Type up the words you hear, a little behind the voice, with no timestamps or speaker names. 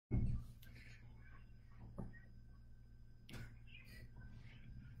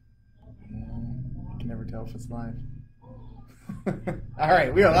tell if it's live. All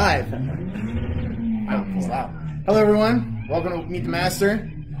right, we are live. Wow. Hello, everyone. Welcome to Meet the Master.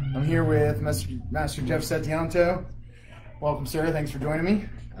 I'm here with Master Geoff Setyanto. Welcome, sir. Thanks for joining me.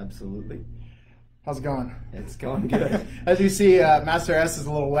 Absolutely. How's it going? It's going good. As you see, Master S is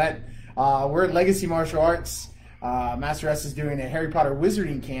a little wet. We're at Legacy Martial Arts. Master S is doing a Harry Potter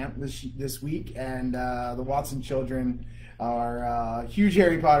Wizarding Camp this week, and the Watson children are huge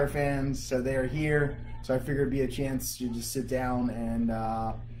Harry Potter fans, so they are here. So I figured it'd be a chance to just sit down and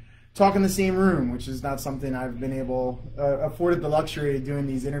talk in the same room, which is not something I've been afforded the luxury of doing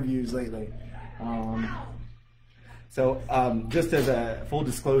these interviews lately. So just as a full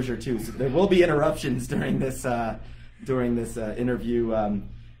disclosure too, so there will be interruptions during this interview.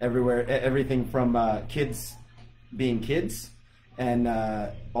 Everything from kids being kids, and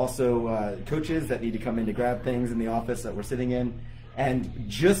also coaches that need to come in to grab things in the office that we're sitting in. And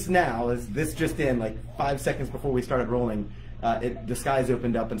just now, like 5 seconds before we started rolling, the skies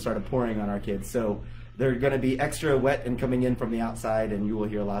opened up and started pouring on our kids. So they're going to be extra wet and coming in from the outside, and you will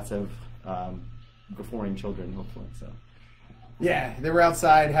hear lots of guffawing children, hopefully. So yeah, they were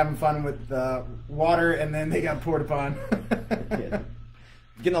outside having fun with water, and then they got poured upon. Yeah.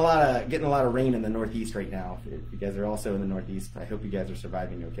 Getting a lot of rain in the Northeast right now. If you guys are also in the Northeast, I hope you guys are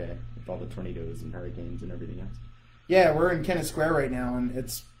surviving okay with all the tornadoes and hurricanes and everything else. Yeah, we're in Kennett Square right now, and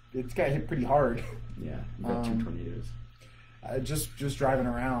it's got hit pretty hard. Yeah, we've got 2 tornadoes. Just driving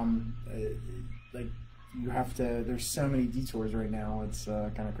around, like you have to. There's so many detours right now. It's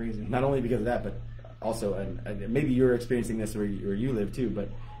kind of crazy. Not only because of that, but also, and maybe you're experiencing this where you live too. But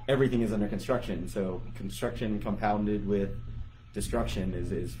everything is under construction, so construction compounded with destruction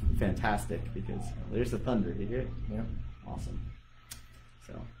is fantastic, because there's the thunder. You hear it? Yeah. Awesome.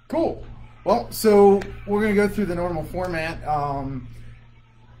 So cool. Well, so we're going to go through the normal format.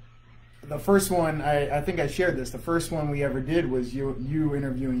 The first one, I think I shared this. The first one we ever did was you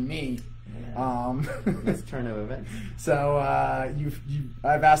interviewing me. Nice turn of events. So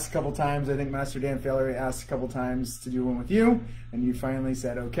I've asked a couple times. I think Master Dan Failer asked a couple times to do one with you, and you finally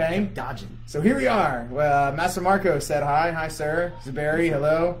said okay. Dodging. So here we are. Master Marco said hi. Hi, sir. Zaberi,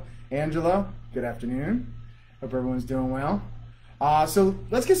 hello. Angelo, good afternoon. Hope everyone's doing well. So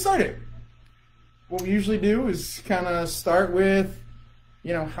let's get started. What we usually do is kind of start with,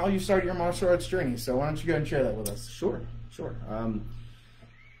 how you started your martial arts journey. So why don't you go and share that with us? Sure.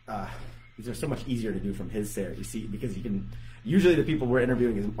 These are so much easier to do from his chair, you see, because you can. Usually, the people we're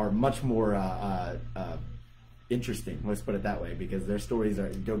interviewing are much more interesting. Let's put it that way, because their stories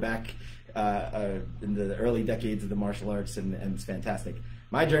go back in the early decades of the martial arts, and it's fantastic.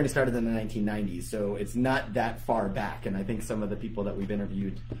 My journey started in the 1990s, so it's not that far back. And I think some of the people that we've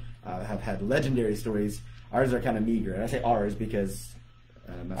interviewed have had legendary stories. Ours are kind of meager, and I say ours because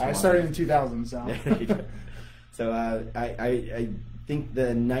I started in 2000. So, so I think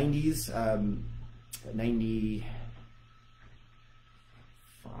the 90s, 95,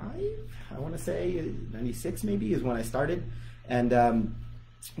 I want to say 96 maybe is when I started, and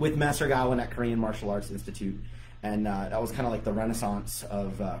with Master Godwin at Korean Martial Arts Institute. And that was kind of like the renaissance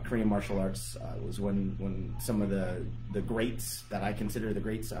of Korean martial arts. It was when some of the greats that I consider the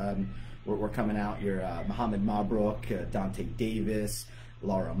greats were coming out. Your Muhammad Mabrook, Dante Davis,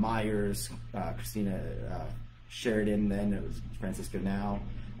 Laura Myers, Christina Sheridan, then it was Francisco Now.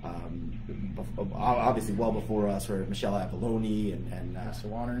 Obviously well before us were Michelle Apolloni and Master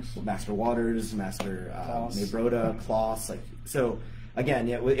Waters, Master Maybroda, Klaus. So. Again,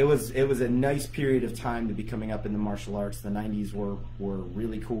 yeah, it was a nice period of time to be coming up in the martial arts. The 90s were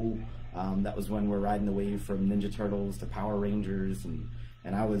really cool. That was when we're riding the wave from Ninja Turtles to Power Rangers, and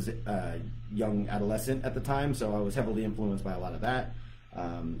I was a young adolescent at the time, so I was heavily influenced by a lot of that,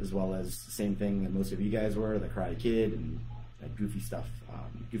 as well as the same thing that most of you guys were, the Karate Kid and that goofy stuff,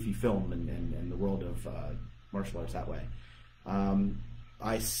 goofy film and the world of martial arts that way.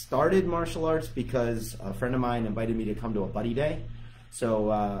 I started martial arts because a friend of mine invited me to come to a buddy day.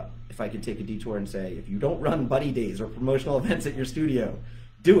 So if I could take a detour and say, if you don't run buddy days or promotional events at your studio,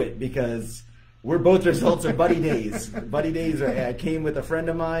 do it, because we're both results of buddy days. Buddy days, I came with a friend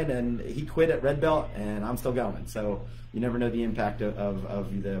of mine, and he quit at Red Belt, and I'm still going. So you never know the impact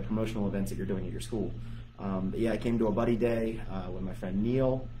of the promotional events that you're doing at your school. But yeah, I came to a buddy day with my friend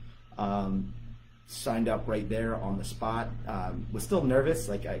Neil. Signed up right there on the spot. Was still nervous.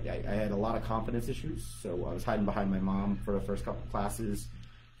 Like I had a lot of confidence issues, so I was hiding behind my mom for the first couple of classes.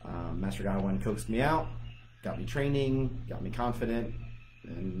 Master Godwin coaxed me out, got me training, got me confident,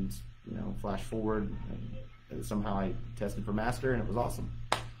 and flash forward, and somehow I tested for master, and it was awesome.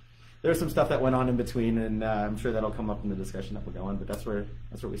 there's some stuff that went on in between, and I'm sure that'll come up in the discussion that we're going. But that's where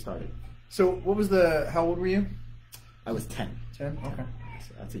we started. So what was how old were you? I was 10. 10? Okay.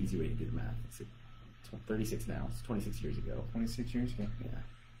 So that's an easy way to do the math. It's 36 now. It's 26 years ago. 26 years ago. Yeah.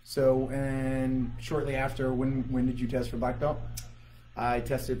 So, and shortly after, when did you test for black belt? I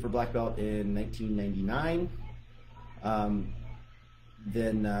tested for black belt in 1999.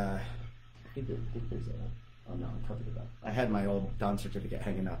 Then I think there's oh no, I'm talking about. I had my old Don certificate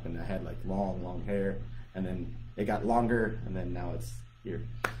hanging up, and I had like long hair, and then it got longer, and then now it's here.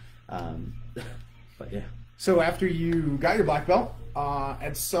 But yeah. So after you got your black belt,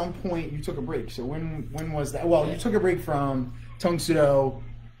 at some point you took a break. So when was that? Well, you took a break from Tang Soo,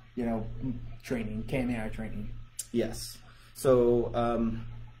 training, KMAI training. Yes. So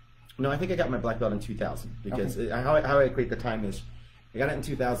no, I think I got my black belt in 2000 because how I equate the time is I got it in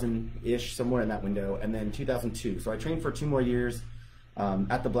 2000-ish, somewhere in that window, and then 2002. So I trained for 2 more years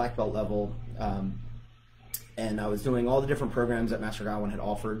at the black belt level. And I was doing all the different programs that Master Godwin had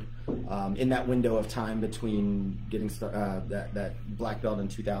offered in that window of time between getting that black belt in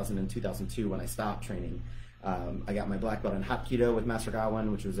 2000 and 2002 when I stopped training. I got my black belt in Hapkido with Master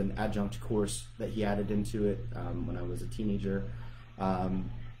Godwin, which was an adjunct course that he added into it when I was a teenager.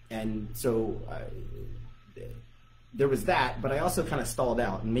 And so there was that, but I also kind of stalled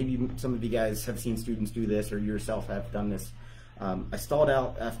out. And maybe some of you guys have seen students do this or yourself have done this. I stalled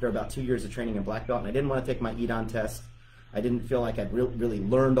out after about 2 years of training in black belt, and I didn't want to take my EDON test. I didn't feel like I'd really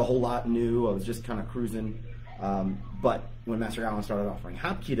learned a whole lot new. I was just kind of cruising. But when Master Godwin started offering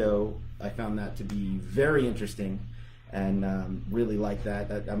Hapkido, I found that to be very interesting and really liked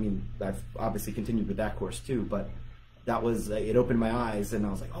that. I mean, I've obviously continued with that course too, but that was, it opened my eyes, and I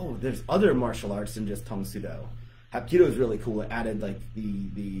was like, oh, there's other martial arts than just Tang Soo. Hapkido is really cool. It added like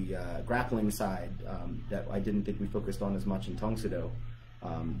the grappling side that I didn't think we focused on as much in Tang Soo.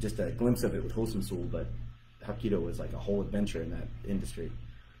 Just a glimpse of it with Hosum Sul, but Hapkido was like a whole adventure in that industry.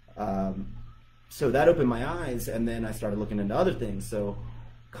 So that opened my eyes, and then I started looking into other things. So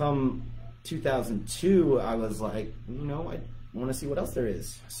come 2002, I was like, I want to see what else there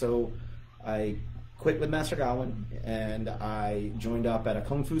is. So I quit with Master Godwin, and I joined up at a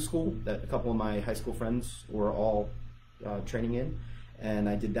Kung Fu school that a couple of my high school friends were all training in, and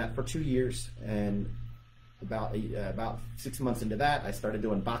I did that for 2 years. And about 6 months into that, I started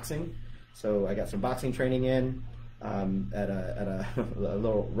doing boxing. So I got some boxing training in at a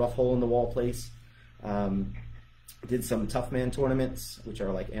little rough hole in the wall place. Did some tough man tournaments, which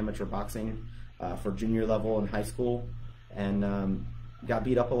are like amateur boxing for junior level in high school, and got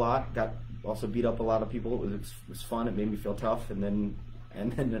beat up a lot. Also beat up a lot of people. It was fun. It made me feel tough, and then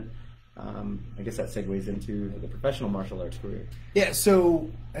I guess that segues into the professional martial arts career. Yeah, so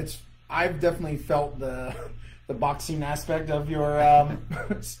I've definitely felt the boxing aspect of your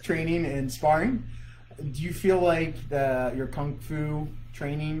training and sparring. Do you feel like your kung fu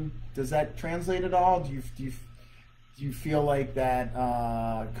training, does that translate at all? Do you feel like that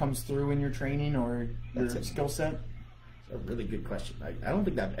comes through in your training or your skill set? A really good question. I don't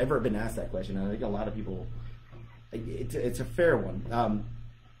think I've ever been asked that question. I think a lot of people, it's a fair one. All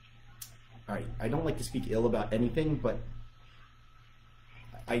right, I don't like to speak ill about anything, but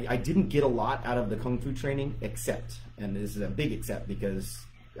I didn't get a lot out of the Kung Fu training except, and this is a big except because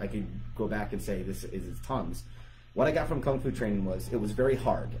I could go back and say this is tons. What I got from Kung Fu training was, it was very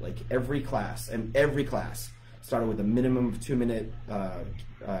hard. Like every class started with a minimum of 2-minute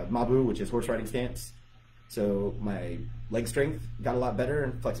Mabu, which is horse riding stance. So my leg strength got a lot better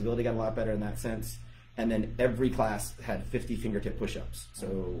and flexibility got a lot better in that sense. And then every class had 50 fingertip push-ups.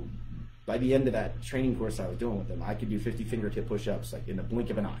 So by the end of that training course I was doing with them, I could do 50 fingertip push-ups like in the blink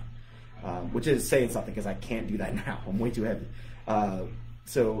of an eye, which is saying something because I can't do that now. I'm way too heavy.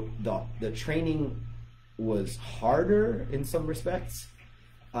 So the training was harder in some respects,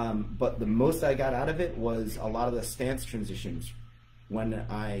 but the most I got out of it was a lot of the stance transitions. When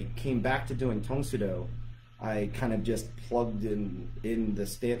I came back to doing Tang Soo, I kind of just plugged in the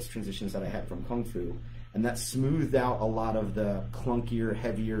stance transitions that I had from Kung Fu, and that smoothed out a lot of the clunkier,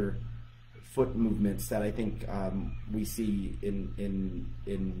 heavier foot movements that I think we see in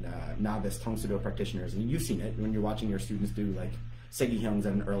novice Tang Soo practitioners. And you've seen it when you're watching your students do like Segi Hyungs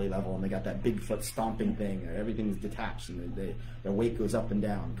at an early level, and they got that big foot stomping thing, or everything's detached and their weight goes up and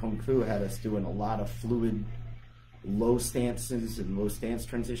down. Kung Fu had us doing a lot of fluid low stances and low stance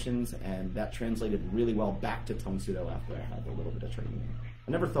transitions, and that translated really well back to Tang Soo after I had a little bit of training.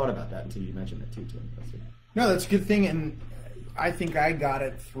 I never thought about that until you mentioned it too, Tim. No, that's a good thing, and I think I got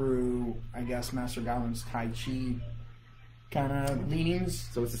it through, I guess, Master Godwin's Tai Chi kind of leanings.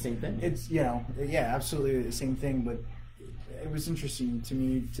 So it's the same thing? It's, yeah, absolutely the same thing, but it was interesting to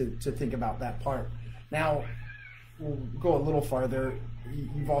me to think about that part. Now, we'll go a little farther.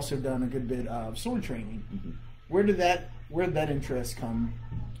 You've also done a good bit of sword training. Mm-hmm. Where did that interest come?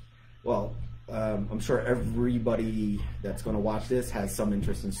 Well, I'm sure everybody that's going to watch this has some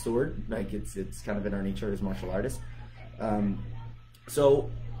interest in sword. Like it's kind of in our nature as martial artists. So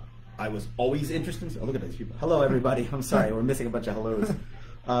I was always interested in. Oh, look at these people. Hello, everybody. I'm sorry, we're missing a bunch of hellos.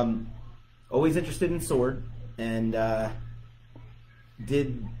 Always interested in sword, and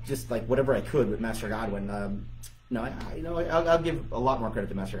did just like whatever I could with Master Godwin. I'll give a lot more credit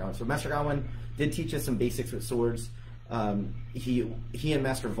to Master Godwin. So Master Godwin did teach us some basics with swords. He and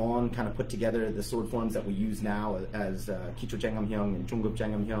Master Vaughn kind of put together the sword forms that we use now as Kicho Jangam Hyung and Jungup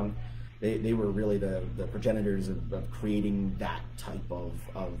Jangam Hyung. They were really the progenitors of creating that type of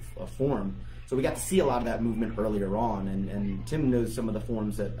form. So we got to see a lot of that movement earlier on, and Tim knows some of the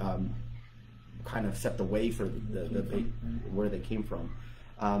forms that kind of set the way for where they came from.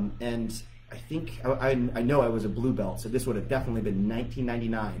 And I think, I know I was a blue belt, so this would have definitely been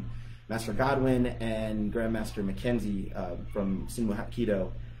 1999. Master Godwin and Grandmaster Mackenzie from Sinmu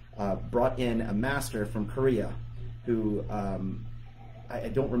Hapkido brought in a master from Korea who, I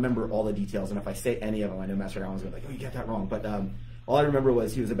don't remember all the details, and if I say any of them, I know Master Godwin's going to be like, oh, you got that wrong. But all I remember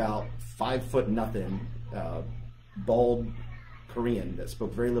was he was about 5 foot nothing, bald Korean that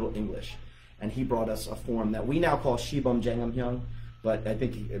spoke very little English. And he brought us a form that we now call Shibum Jangam Hyung, but I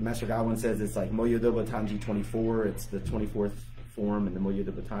think Master Godwin says it's like Moyodoba Tanji 24. It's the 24th form, and the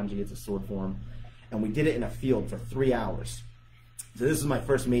Moyodoba Tanji, it's a sword form. And we did it in a field for 3 hours. So this is my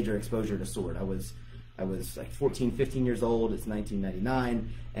first major exposure to sword. I was like 14, 15 years old. It's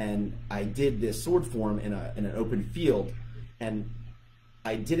 1999, and I did this sword form in an open field, and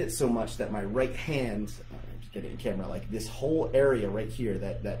I did it so much that my right hand, get it in camera, like this whole area right here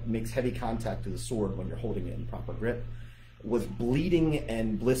that makes heavy contact to the sword when you're holding it in proper grip, was bleeding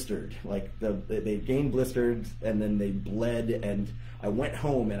and blistered. Like they gained blisters and then they bled, and I went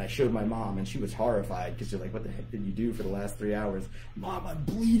home and I showed my mom, and she was horrified because she's like, what the heck did you do for the last 3 hours? Mom, I'm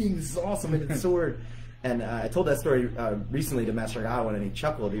bleeding, this is awesome, and it's sword. And I told that story recently to Master Godwin, and he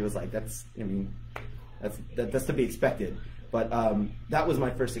chuckled. He was like, that's to be expected. But that was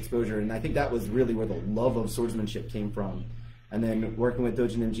my first exposure, and I think that was really where the love of swordsmanship came from. And then working with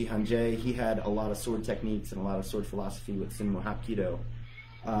Dojin Jihanje, he had a lot of sword techniques and a lot of sword philosophy with Sinmu Hapkido.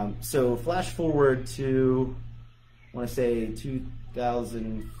 So flash forward to, I want to say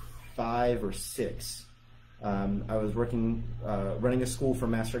 2005 or 6. I was running a school for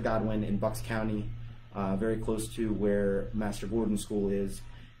Master Godwin in Bucks County, very close to where Master Gordon's school is,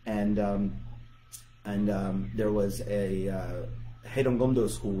 and there was a Heidong-gomdo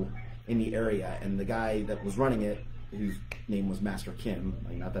school in the area, and the guy that was running it, whose name was Master Kim,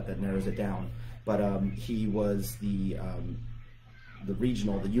 like, not that narrows it down, but he was the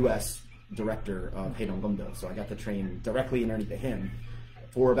U.S. director of Heidong-gomdo, so I got to train directly underneath him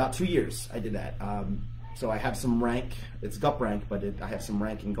for about 2 years. I did that. So I have some rank. It's GUP rank, but I have some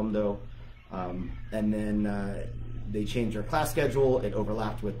rank in Gomdo. And then they changed our class schedule. It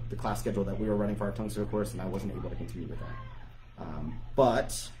overlapped with the class schedule that we were running for our Tang Soo course, and I wasn't able to continue with that.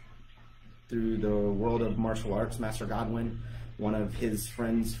 But through the world of martial arts, Master Godwin, one of his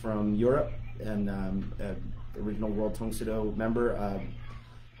friends from Europe, and original World Tang Soo Do member,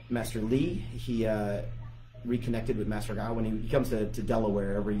 Master Lee, he reconnected with Master Godwin. He comes to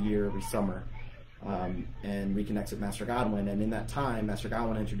Delaware every year, every summer, and reconnects with Master Godwin. And in that time, Master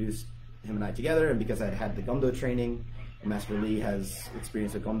Godwin introduced him and I together, and because I'd had the Gomdo training, and Master Lee has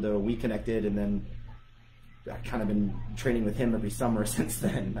experience with Gomdo, we connected, and then I've kind of been training with him every summer since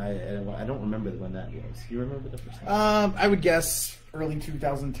then. I don't remember when that was. Do you remember the first time? I would guess early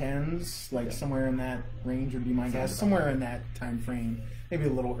 2010s, like somewhere in that range would be my guess. Somewhere in that time frame, maybe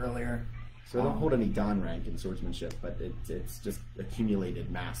a little earlier. So I don't hold any Dan rank in swordsmanship, but it's just accumulated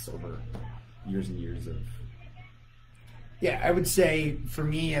mass over years and years of... Yeah, I would say for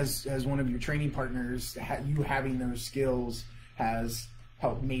me as one of your training partners, you having those skills has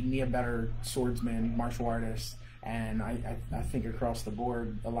helped made me a better swordsman, martial artist, and I think across the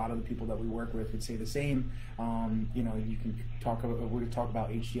board, a lot of the people that we work with would say the same. You know, you can talk about, we'll talk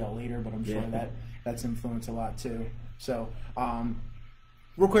about HDL later, but I'm sure that's influenced a lot too. So,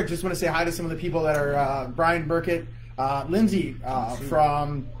 real quick, just want to say hi to some of the people that are Brian Burkett, Lindsay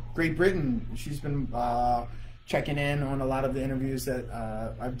from Great Britain. She's been checking in on a lot of the interviews that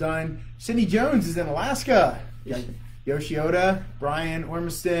I've done. Sydney Jones is in Alaska. Yoshioda, Brian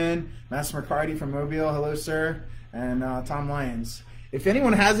Ormiston, Master McCarty from Mobile, hello sir, and Tom Lyons. If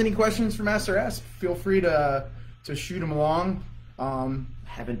anyone has any questions for Master S, feel free to shoot them along.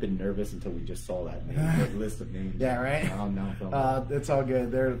 Haven't been nervous until we just saw that name, list of names. Yeah, right. It's all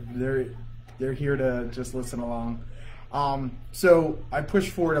good. They're here to just listen along. So I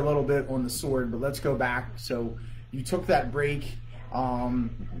pushed forward a little bit on the sword, but let's go back. So you took that break.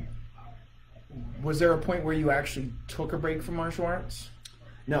 Was there a point where you actually took a break from martial arts?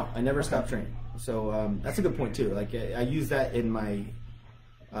 No, I never stopped training. So that's a good point too. Like I use that in my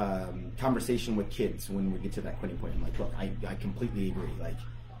conversation with kids when we get to that quitting point. I'm like, look, I completely agree. Like,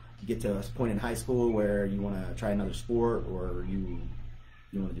 you get to a point in high school where you want to try another sport, or you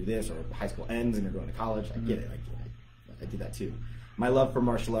want to do this, or high school ends and you're going to college. I get it. I do that too. My love for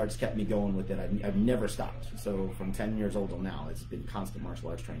martial arts kept me going with it. I've never stopped. So from 10 years old till now, it's been constant martial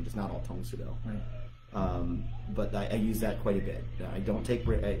arts training. It's not all Tang Soo though. Right. But I use that quite a bit. I don't take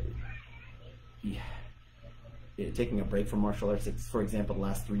taking a break from martial arts, for example, the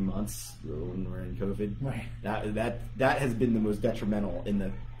last 3 months when we're in COVID, right. that has been the most detrimental in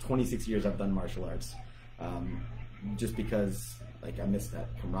the 26 years I've done martial arts. Just because like I miss that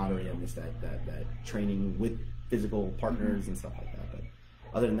camaraderie, I miss that training with physical partners and stuff like that. But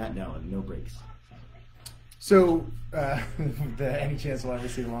other than that, no breaks. So, any chance we'll ever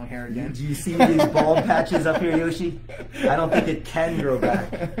see long hair again? Do you see these bald patches up here, Yoshi? I don't think it can grow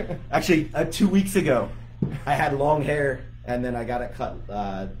back. Actually, 2 weeks ago, I had long hair, and then I got it cut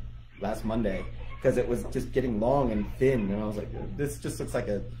last Monday because it was just getting long and thin, and I was like, this just looks like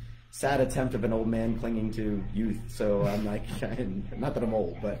a sad attempt of an old man clinging to youth. So I'm like, not that I'm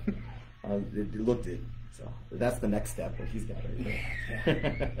old, but it looked it. So that's the next step. What he's got right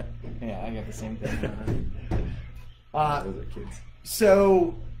there. Yeah, I got the same thing. Those are kids.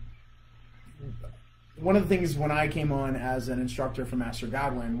 So one of the things when I came on as an instructor for Master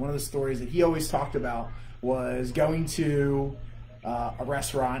Godwin, one of the stories that he always talked about was going to a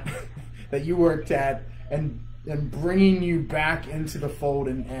restaurant that you worked at and bringing you back into the fold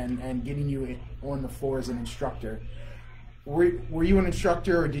and getting you on the floor as an instructor. Were you an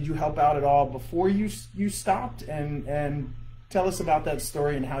instructor, or did you help out at all before you stopped? And tell us about that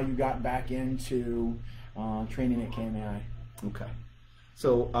story and how you got back into training at KMAI. Okay.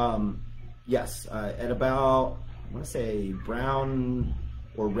 So, yes, at about, I want to say, brown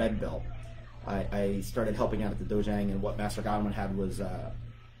or red belt, I started helping out at the dojang, and what Master Godwin had was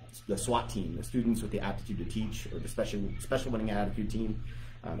the SWAT team, the students with the aptitude to teach, or the special winning attitude team.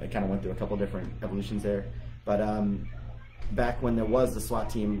 I kind of went through a couple different evolutions there. But back when there was the SWAT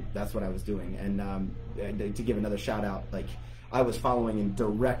team, that's what I was doing. And to give another shout out, like, I was following in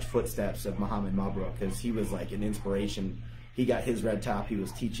direct footsteps of Muhammad Mabruk, because he was like an inspiration. He got his red top, he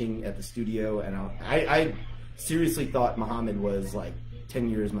was teaching at the studio, and I seriously thought Muhammad was like 10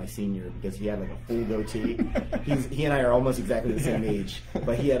 years my senior, because he had like a full goatee. He and I are almost exactly the same age,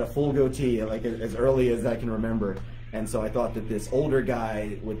 but he had a full goatee like as early as I can remember. And so I thought that this older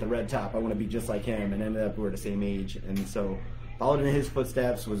guy with the red top, I want to be just like him, and ended up we were the same age. And so followed in his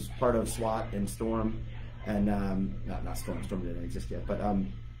footsteps, was part of SWAT and Storm, and not Storm didn't exist yet, but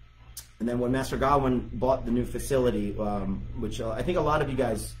and then when Master Godwin bought the new facility, which I think a lot of you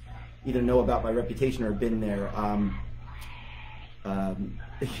guys either know about my reputation or have been there,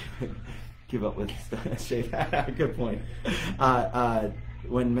 give up with shave. Good point.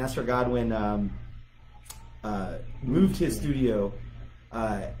 When Master Godwin moved his studio,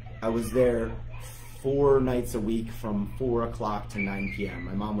 I was there 4 nights a week from 4 o'clock to 9 p.m.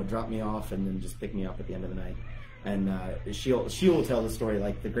 My mom would drop me off and then just pick me up at the end of the night. And she will tell the story,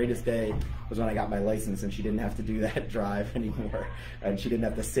 like the greatest day was when I got my license and she didn't have to do that drive anymore, and she didn't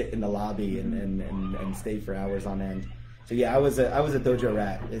have to sit in the lobby and stay for hours on end. So yeah, I was a dojo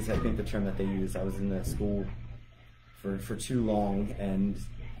rat, is I think the term that they use. I was in the school for too long, and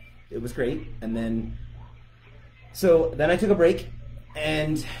it was great. And then I took a break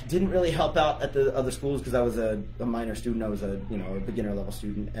and didn't really help out at the other schools because I was a minor student. I was a beginner level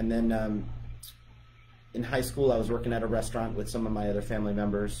student. And then in high school, I was working at a restaurant with some of my other family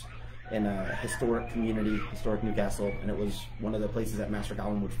members in a historic community, historic Newcastle, and it was one of the places that Master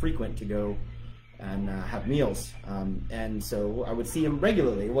Godwin would frequent to go and have meals. And so I would see him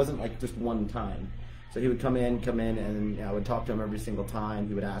regularly. It wasn't like just one time. So he would come in, and I would talk to him every single time.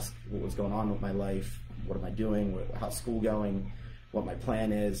 He would ask what was going on with my life, what am I doing, how's school going, what my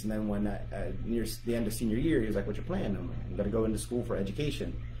plan is. And then when near the end of senior year, he was like, what's your plan? I'm going to go into school for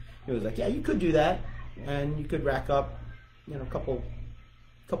education. He was like, yeah, you could do that, and you could rack up, a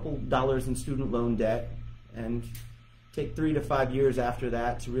couple dollars in student loan debt, and take 3 to 5 years after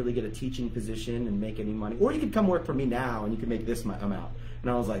that to really get a teaching position and make any money. Or you could come work for me now, and you could make this amount. And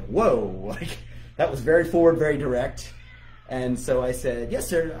I was like, whoa, like that was very forward, very direct. And so I said, yes,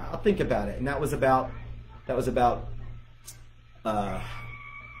 sir, I'll think about it. And that was about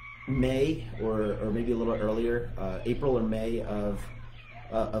May or maybe a little earlier, April or May of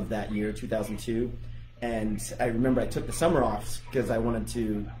that year, 2002. And I remember I took the summer off because I wanted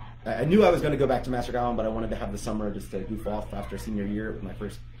to. I knew I was going to go back to Master Godwin, but I wanted to have the summer just to goof off after senior year, my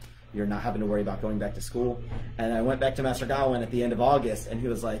first year, not having to worry about going back to school. And I went back to Master Godwin at the end of August, and he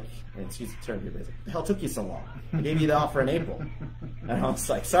was like, and excuse the term here, but he's like, "What the hell took you so long? I gave you the offer in April." And I was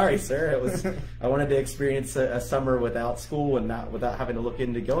like, "Sorry, sir. I wanted to experience a summer without school and without having to look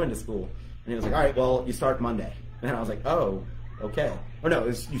into going to school." And he was like, "All right, well, you start Monday." And I was like, "Oh, okay." Or no,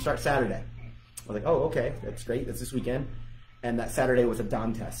 you start Saturday. I was like, "Oh, okay, that's great. That's this weekend." And that Saturday was a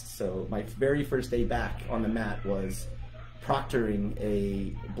Don test. So my very first day back on the mat was proctoring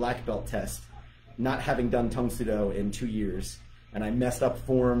a black belt test, not having done Tang Soo in 2 years. And I messed up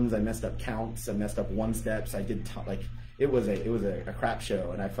forms, I messed up counts, I messed up one steps. I did it was a crap show,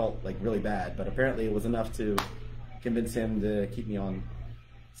 and I felt like really bad. But apparently it was enough to convince him to keep me on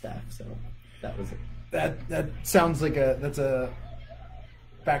staff. So that was it. That sounds like that's a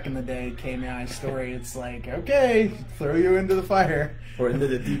back in the day KMI story. It's like, okay, throw you into the fire or into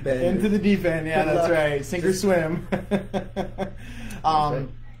the deep end. Into the deep end, yeah, that's right. Sink or swim.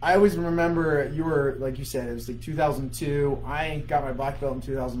 I always remember you were, like you said, it was like 2002. I got my black belt in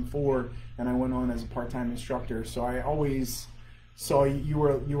 2004, and I went on as a part-time instructor. So I always saw you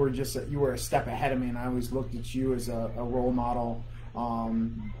were a step ahead of me, and I always looked at you as a role model.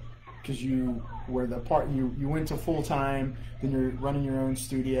 Because you were you went to full time, then you're running your own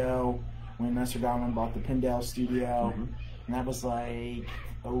studio when Master Godwin bought the Pindale studio, and that was like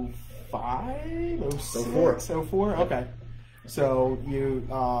 05, 06, 04. Okay, so you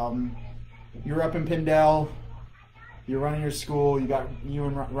you're up in Pindale, you're running your school. You got you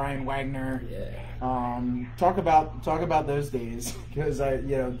and Ryan Wagner. Yeah. Talk about those days, because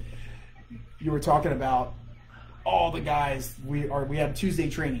you were talking about all the guys we had Tuesday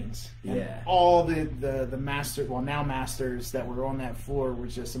trainings. And yeah. All the now masters that were on that floor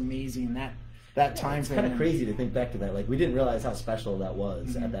was just amazing. That time frame. It's kind of crazy to think back to that. Like, we didn't realize how special that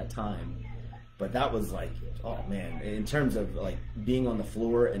was at that time. But that was like, oh man, in terms of like being on the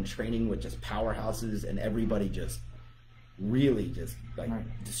floor and training with just powerhouses and everybody just really just like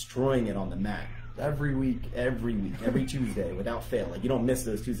destroying it on the mat. Every week, every Tuesday without fail. Like, you don't miss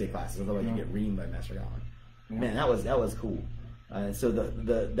those Tuesday classes, otherwise you get reamed by Master Godwin. Man, that was cool. So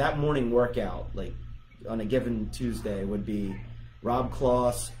that morning workout, like on a given Tuesday, would be Rob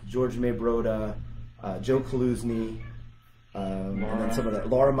Kloss, George Maybroda, Joe Kaluzny, and then some of the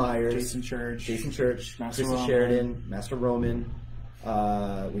Laura Myers, Jason Church, Kristen Sheridan, Master Roman.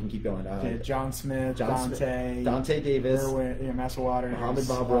 We can keep going. John Smith, Dante Davis, Irwin, Master Waters, Muhammad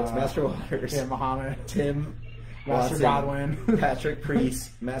Bob Brooks, Master Waters, Muhammad, Tim, Master Watson, Godwin, Patrick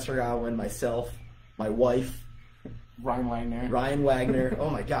Priest, Master Godwin, myself, my wife, Ryan Wagner. Oh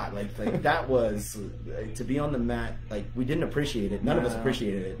my God! Like that was to be on the mat. Like, we didn't appreciate it. None of us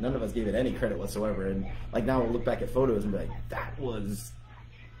appreciated it. None of us gave it any credit whatsoever. And like now we'll look back at photos and be like, that was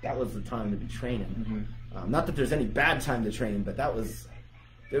the time to be training. Not that there's any bad time to train, but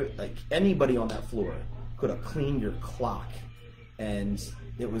like anybody on that floor could have cleaned your clock, and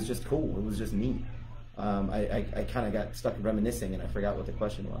it was just cool. It was just neat. I kind of got stuck reminiscing, and I forgot what the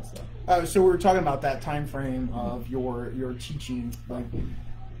question was. So we were talking about that time frame of your teaching, like,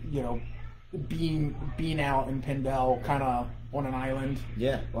 being out in Pindale, kind of on an island.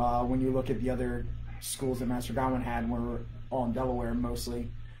 Yeah. When you look at the other schools that Master Godwin had, we were all in Delaware mostly.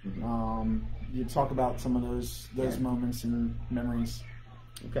 You talk about some of those moments and memories.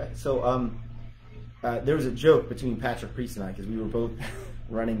 Okay, so there was a joke between Patrick Priest and I, because we were both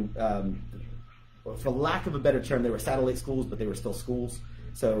running. For lack of a better term, they were satellite schools, but they were still schools.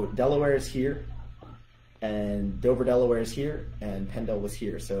 So Delaware is here, and Dover, Delaware is here, and Pindale was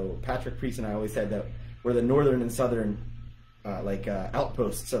here. So Patrick Priest and I always said that we're the northern and southern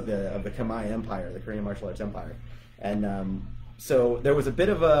outposts of the Khmer Empire, the Korean martial arts empire. And so there was a bit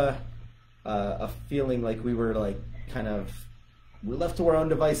of a feeling like we were like we're left to our own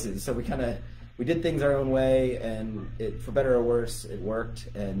devices. So we did things our own way, and for better or worse, it worked,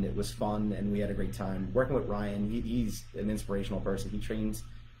 and it was fun, and we had a great time working with Ryan. He's an inspirational person. He trains,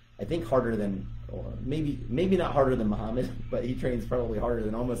 I think, harder than, or maybe not harder than Muhammad, but he trains probably harder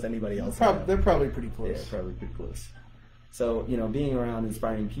than almost anybody else. They're probably pretty close. Yeah, probably pretty close. So, being around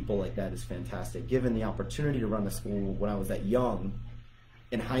inspiring people like that is fantastic. Given the opportunity to run a school when I was that young,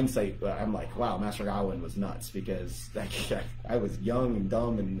 in hindsight, I'm like, wow, Master Godwin was nuts, because I was young and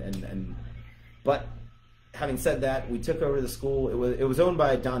dumb but having said that, we took over the school. It was owned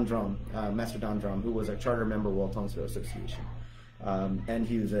by Don Drum, Master Don Drum, who was a charter member of World Tang Soo Association, and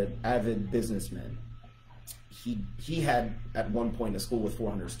he was an avid businessman. he had at one point a school with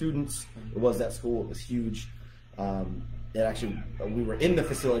 400 students. It was that school. It was huge. It actually, we were in the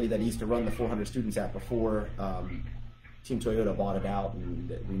facility that he used to run the 400 students at before Team Toyota bought it out, and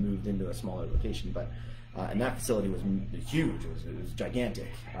we moved into a smaller location. But and that facility was huge. It was gigantic.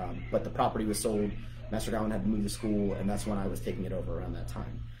 But the property was sold. Master Godwin had to move the school, and that's when I was taking it over around that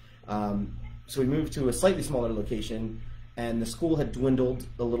time. So we moved to a slightly smaller location, and the school had dwindled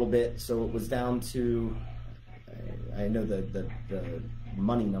a little bit. So it was down to, I know the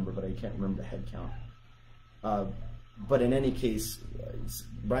money number, but I can't remember the head count. But in any case,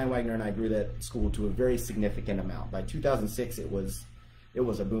 Brian Wagner and I grew that school to a very significant amount. By 2006, it was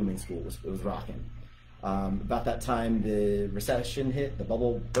a booming school. It was rocking. About that time, the recession hit, the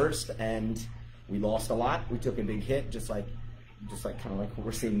bubble burst, and we lost a lot. We took a big hit, just like kind of like what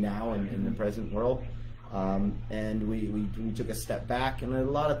we're seeing now in the present world. And we took a step back, and a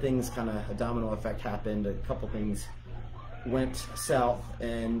lot of things, kind of a domino effect happened. A couple things went south,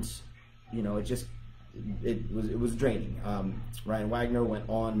 and you know, it was draining. Ryan Wagner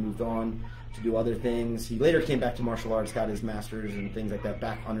moved on to do other things. He later came back to martial arts, got his master's and things like that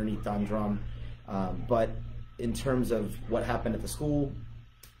back underneath Don Drum. But in terms of what happened at the school,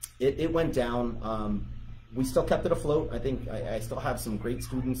 it went down. We still kept it afloat. I think I still have some great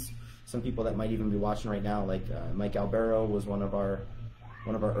students, some people that might even be watching right now, like Mike Albero was one of our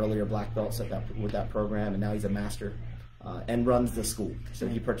earlier black belts with that program, and now he's a master. And runs the school. So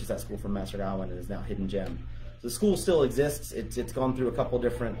he purchased that school from Master Godwin and is now Hidden Gem. So the school still exists. It's gone through a couple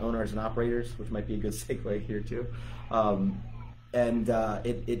different owners and operators, which might be a good segue here too.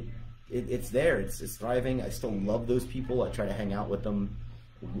 It's there. It's thriving. I still love those people. I try to hang out with them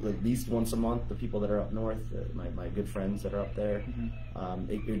at least once a month. The people that are up north, my good friends that are up there.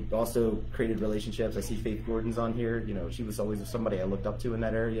 It also created relationships. I see Faith Gordon's on here. You know, she was always somebody I looked up to in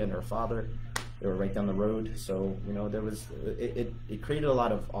that area, and her father. They were right down the road, so you know it created a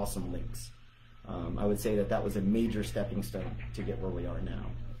lot of awesome links. I would say that was a major stepping stone to get where we are now.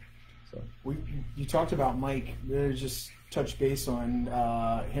 So you talked about Mike. Just touch base on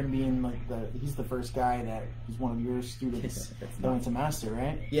him being like he's the first guy that was one of your students that went to master,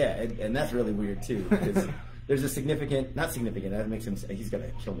 right? Yeah, and that's really weird too, because there's a not significant. That makes him. He's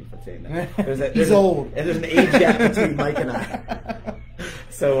gonna kill me for saying that. He's old, and there's an age gap between Mike and I.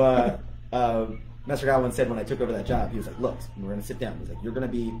 So. Master Godwin said when I took over that job, he was like, look, we're going to sit down. He's like, you're going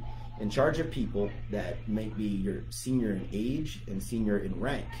to be in charge of people that may be your senior in age and senior in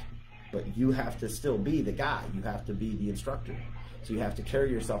rank, but you have to still be the guy. You have to be the instructor. So you have to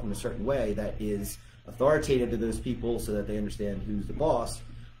carry yourself in a certain way that is authoritative to those people so that they understand who's the boss,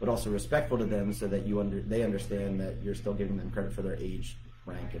 but also respectful to them so that they understand that you're still giving them credit for their age,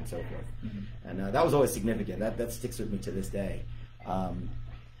 rank, and so forth. And that was always significant. That sticks with me to this day.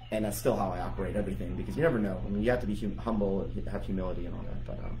 And that's still how I operate everything, because you never know. I mean, you have to be humble and have humility and all that.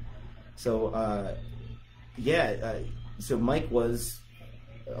 But so Mike was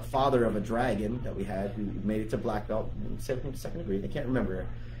a father of a dragon that we had who made it to black belt, second degree. I can't remember.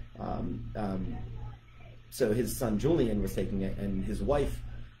 So his son Julian was taking it, and his wife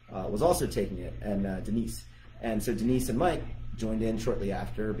was also taking it, and Denise. And so Denise and Mike joined in shortly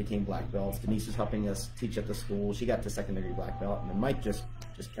after, became black belts. Denise was helping us teach at the school. She got to second degree black belt, and then Mike just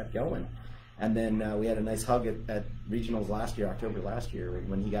kept going. And then we had a nice hug at regionals last year, October last year,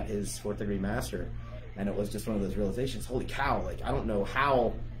 when he got his 4th degree master, and it was just one of those realizations. Holy cow! Like I don't know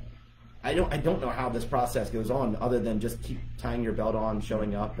how this process goes on other than just keep tying your belt on,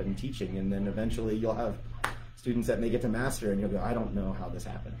 showing up, and teaching, and then eventually you'll have students that may get to master, and you'll go, I don't know how this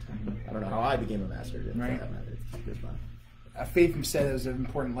happened. I don't know how I became a master. Right. It's fun. Faith, you said it was an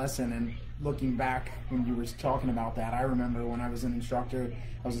important lesson, and looking back when you were talking about that, I remember when I was an instructor,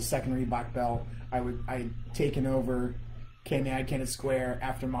 I was a secondary black belt. I'd taken over Kennett Square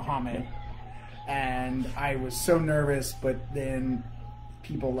after Muhammad, and I was so nervous. But then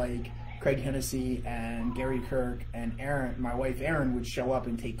people like Craig Hennessy and Gary Kirk and Aaron, my wife Erin, would show up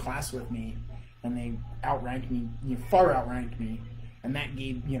and take class with me, and they outranked me, far outranked me. And that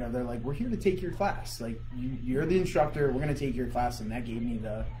gave, they're like, we're here to take your class. Like, you're the instructor, we're going to take your class. And that gave me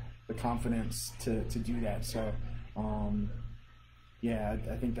the confidence to do that. So, I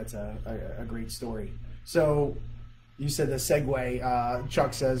think that's a great story. So, you said the segue.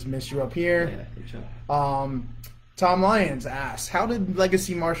 Chuck says, miss you up here. Yeah, Chuck. Tom Lyons asks, how did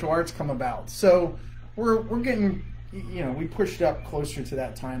Legacy Martial Arts come about? So, we're getting, we pushed up closer to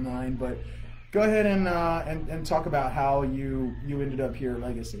that timeline, but go ahead and talk about how you ended up here at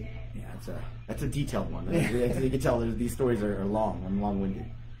Legacy. Yeah, that's a detailed one. You can tell these stories are long. I'm long-winded.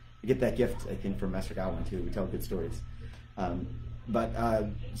 We get that gift, I think, from Master Godwin too. We tell good stories.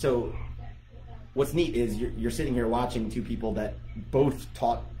 So what's neat is you're sitting here watching two people that both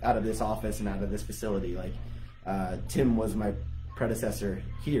taught out of this office and out of this facility. Like Tim was my predecessor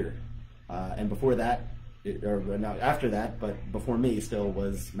here, and before that, not after that, but before me still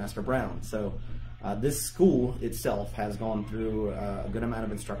was Master Brown. So this school itself has gone through a good amount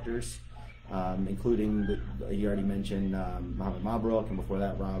of instructors, including, you already mentioned Mohammed Mabrook, and before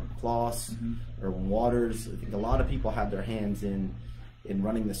that Rob Kloss, Erwin Waters. I think a lot of people had their hands in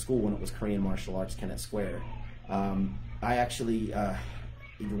running the school when it was Korean Martial Arts Kennett Square. I actually,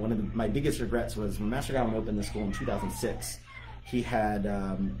 one of my biggest regrets was when Master Godwin opened the school in 2006, he had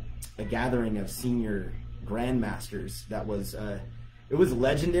a gathering of senior grandmasters that was, it was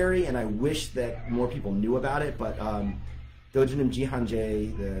legendary, and I wish that more people knew about it, but Dojinam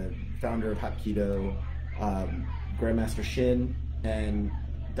Jihanjae, the founder of Hapkido, Grandmaster Shin, and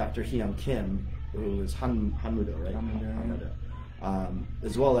Dr. Hyun Kim, who is Hanmudo, right? Hanmudo.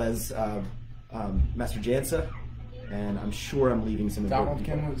 As well as Master Jansa, and I'm sure I'm leaving some Donald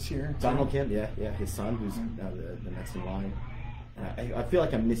Kim was here. Donald Kim, yeah, his son, who's the next in line. I feel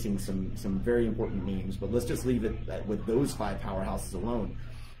like I'm missing some very important names, but let's just leave it with those 5 powerhouses alone.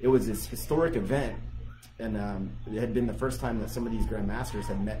 It was this historic event, and it had been the first time that some of these grandmasters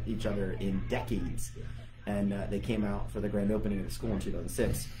had met each other in decades, and they came out for the grand opening of the school in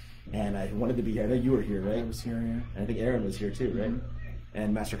 2006. And I wanted to be here. I know you were here, right? I was here, yeah. And I think Aaron was here too, right?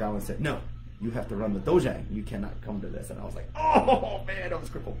 And Master Godwin said, "No, you have to run the dojang. You cannot come to this." And I was like, "Oh man, I was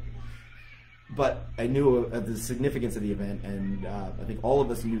crippled." But I knew of the significance of the event, and I think all of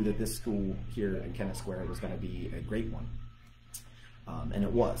us knew that this school here in Kennett Square was going to be a great one. And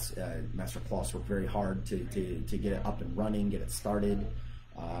it was. Master Kloss worked very hard to get it up and running, get it started.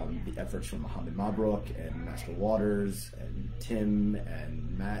 The efforts from Mohammed Mabrook and Master Waters and Tim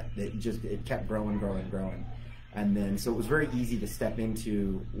and Matt, it kept growing. And then, so it was very easy to step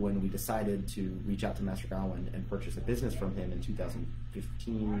into when we decided to reach out to Master Godwin and purchase a business from him in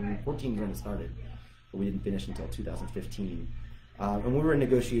 2015, 14 when it started, but we didn't finish until 2015. And we were in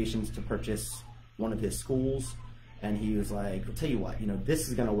negotiations to purchase one of his schools, and he was like, "I'll tell you what, this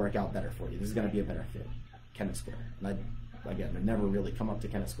is going to work out better for you. This is going to be a better fit, Kennett Square." And I've never really come up to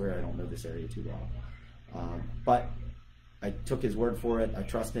Kennett Square. I don't know this area too well. But I took his word for it. I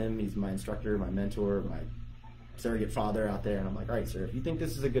trust him. He's my instructor, my mentor, my surrogate father out there. And I'm like, "All right, sir, if you think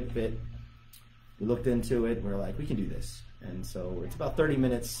this is a good fit," we looked into it. We're like, "We can do this." And so it's about 30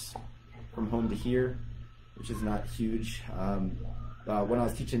 minutes from home to here, which is not huge. When I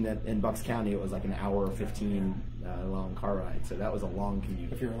was teaching in Bucks County, it was like an hour 15 long car ride. So that was a long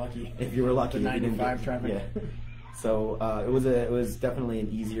commute. If you were lucky. If you were lucky. The 95 traffic. Yeah. So it was definitely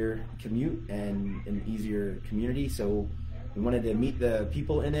an easier commute and an easier community. So we wanted to meet the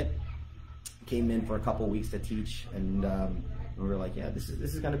people in it. Came in for a couple weeks to teach, and we were like, "Yeah, this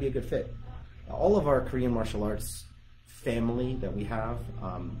is going to be a good fit." All of our Korean martial arts family that we have,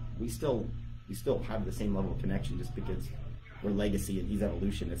 we still have the same level of connection, just because we're legacy and he's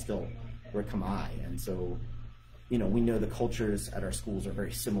evolution. It's still we're Kamai, and so we know the cultures at our schools are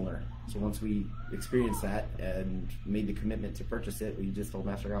very similar. So once we experienced that and made the commitment to purchase it, we just told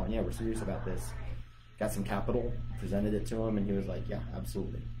Master Godwin, "Yeah, we're serious about this." Got some capital, presented it to him, and he was like, "Yeah,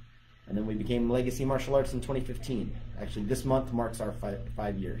 absolutely." And then we became Legacy Martial Arts in 2015. Actually, this month marks our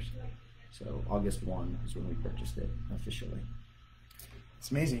 5 years. So August 1 is when we purchased it officially.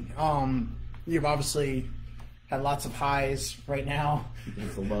 It's amazing. You've obviously had lots of highs right now.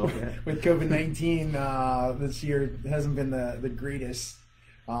 It's a low, yeah. With COVID-19, this year hasn't been the greatest.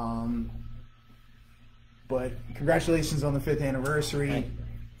 But congratulations on the 5th anniversary.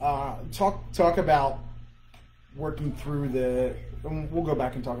 Talk about working through we'll go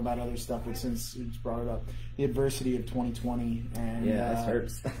back and talk about other stuff, but since you just brought it up, the adversity of 2020 and this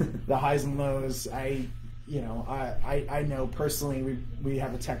hurts. the highs and lows. I know personally we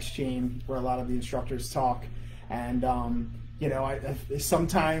have a text chain where a lot of the instructors talk, and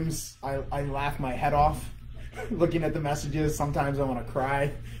sometimes I laugh my head off looking at the messages. Sometimes I want to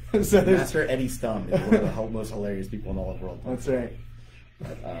cry. So Master Eddie Stum is one of the most hilarious people in all of the world. That's right.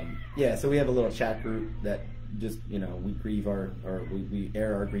 But, so we have a little chat group that just we grieve we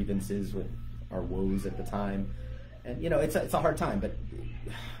air our grievances with our woes at the time, and it's a hard time, but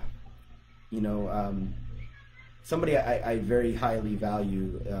somebody I very highly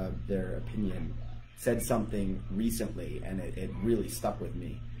value their opinion said something recently, and it really stuck with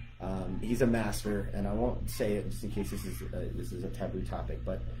me. He's a master, and I won't say it just in case this is a taboo topic,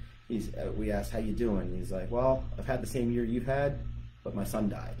 but we asked, "How you doing?" He's like, "Well, I've had the same year you've had, but my son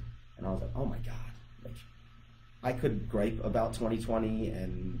died." And I was like, "Oh my God." Like, I could gripe about 2020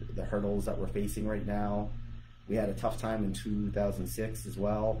 and the hurdles that we're facing right now, we had a tough time in 2006 as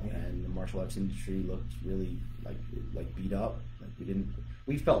well, and the martial arts industry looked really like beat up. Like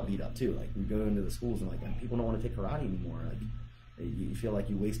we felt beat up too. Like we go into the schools and like, man, people don't want to take karate anymore. Like you feel like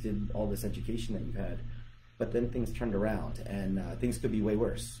you wasted all this education that you've had. But then things turned around, and things could be way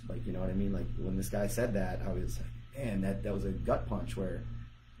worse. Like, you know what I mean? Like when this guy said that, I was like, man, that was a gut punch where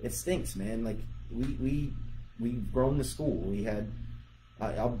it stinks, man. Like we've grown the school. We had,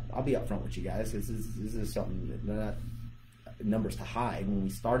 I'll be upfront with you guys. This is something that not numbers to hide. When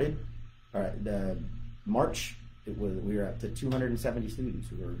we started, all right, the March, we were up to 270 students.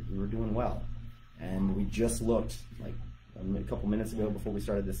 We were doing well, and we just looked like a couple minutes ago before we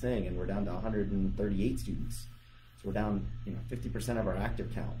started this thing, and we're down to 138 students. So we're down, 50% of our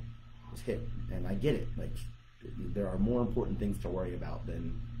active count was hit. And I get it. Like there are more important things to worry about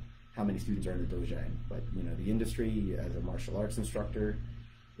than how many students are in the dojo. But the industry as a martial arts instructor,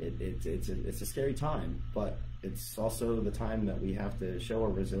 it's a scary time. But it's also the time that we have to show our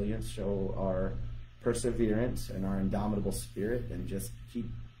resilience, show our perseverance, and our indomitable spirit, and just keep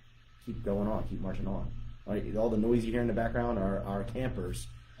going on, keep marching on. All the noise you hear in the background are our campers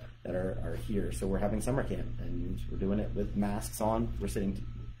that are here. So we're having summer camp, and we're doing it with masks on. We're sitting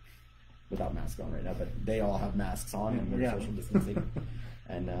without masks on right now, but they all have masks on, and we're social distancing.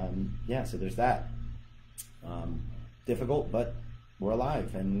 And so there's that. Difficult, but we're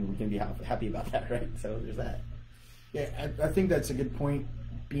alive, and we can be happy about that, right? So there's that. Yeah, I think that's a good point.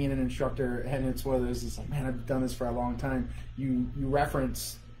 Being an instructor, and it's one of those. It's like, man, I've done this for a long time. You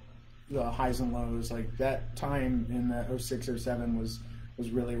reference the highs and lows. Like that time in the 06, 07 was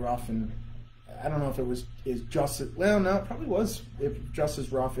really rough, and I don't know if it was just it probably was just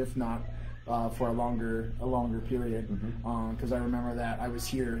as rough, if not for a longer period. Because I remember that I was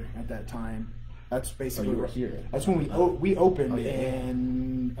here at that time. That's basically you were here. That's when we opened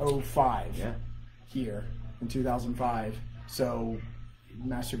in 05. Yeah. Here in 2005. So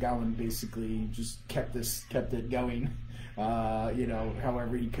Master Godwin basically just kept it going.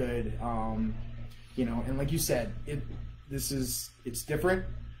 However he could, and like you said, it's different.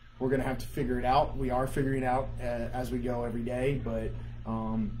 We're going to have to figure it out. We are figuring it out as we go every day, but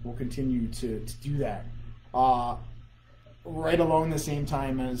we'll continue to do that. Right along the same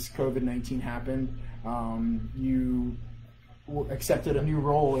time as COVID-19 happened, you accepted a new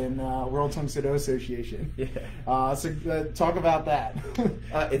role in World Tang Soo Association. Yeah. So talk about that.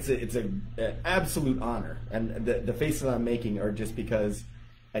 It's an absolute honor, and the faces I'm making are just because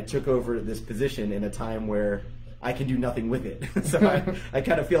I took over this position in a time where I can do nothing with it. So I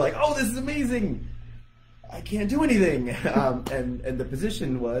kind of feel like, oh, this is amazing. I can't do anything. And the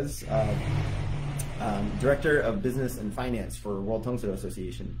position was Director of Business and Finance for World Tang Soo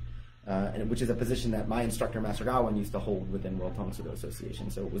Association. Which is a position that my instructor, Master Godwin, used to hold within World Tang Soo Association.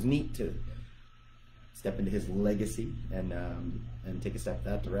 So it was neat to step into his legacy and take a step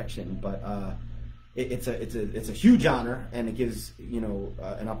that direction. But it's a huge honor, and it gives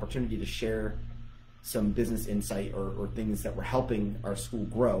an opportunity to share some business insight or things that were helping our school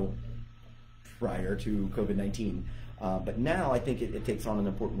grow prior to COVID-19. But now I think it takes on an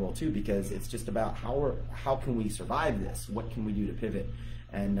important role too, because it's just about how can we survive this? What can we do to pivot?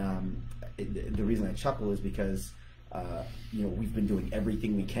 And the reason I chuckle is because we've been doing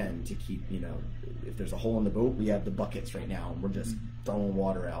everything we can to keep, if there's a hole in the boat, we have the buckets right now, and we're just throwing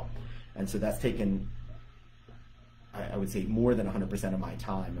water out. And so that's taken, I would say, more than 100% of my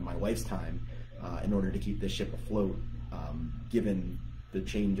time and my wife's time in order to keep this ship afloat, given the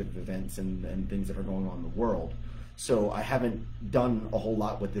change of events and things that are going on in the world. So I haven't done a whole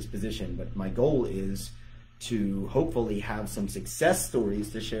lot with this position, but my goal is to hopefully have some success stories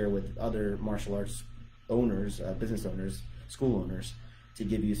to share with other martial arts owners, business owners, school owners, to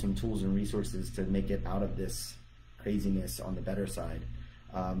give you some tools and resources to make it out of this craziness on the better side.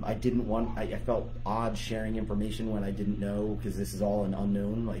 I felt odd sharing information when I didn't know, because this is all an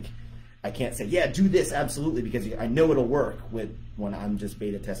unknown. Like, I can't say, yeah, do this, absolutely, because I know it'll work when I'm just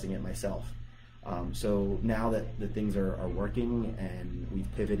beta testing it myself. So now that the things are working, and we've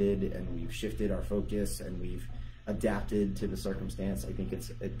pivoted and we've shifted our focus and we've adapted to the circumstance, I think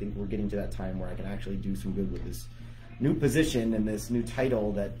we're getting to that time where I can actually do some good with this new position and this new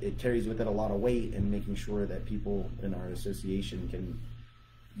title that it carries with it a lot of weight, and making sure that people in our association can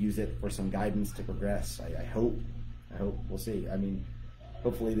use it for some guidance to progress. I hope we'll see. I mean,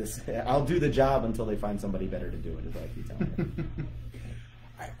 hopefully I'll do the job until they find somebody better to do it, is what I keep telling them.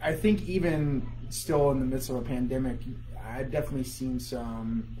 I think even still in the midst of a pandemic, I've definitely seen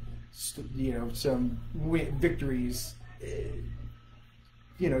some victories,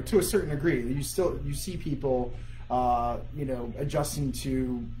 to a certain degree. You see people you know, adjusting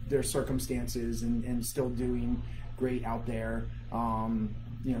to their circumstances and still doing great out there.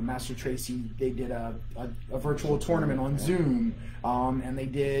 You know, Master Tracy, they did a virtual tournament on Zoom, and they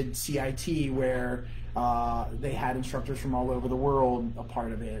did CIT where they had instructors from all over the world a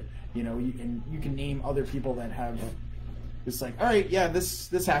part of it. You know, and you can name other people that have. It's like, all right, yeah,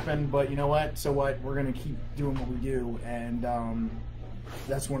 this happened, but you know what? So what? We're gonna keep doing what we do, and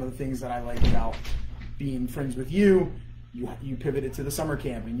that's one of the things that I like about being friends with you. You pivoted to the summer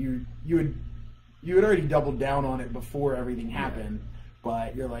camp, and you had already doubled down on it before everything happened,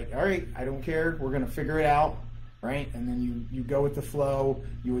 but you're like, all right, I don't care. We're gonna figure it out, right? And then you go with the flow.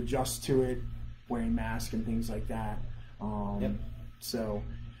 You adjust to it, wearing masks and things like that. So,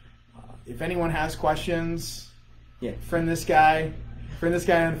 if anyone has questions. Yeah. Friend this guy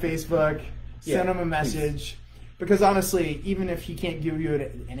on Facebook, send him a message. Please. Because honestly, even if he can't give you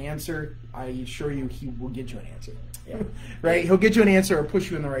an answer, I assure you he will get you an answer. Yeah. Right? He'll get you an answer or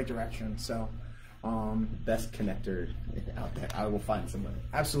push you in the right direction. So, best connector out there. I will find somebody.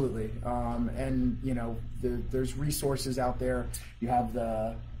 Absolutely. And you know, there's resources out there. You have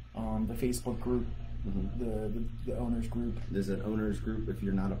the Facebook group. The owners group. There's an owners group. If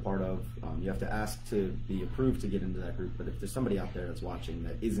you're not a part of, you have to ask to be approved to get into that group. But if there's somebody out there that's watching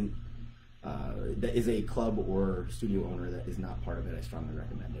that isn't, that is a club or studio owner that is not part of it, I strongly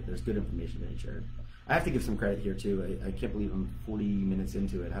recommend it. There's good information being shared. I have to give some credit here too. I can't believe I'm 40 minutes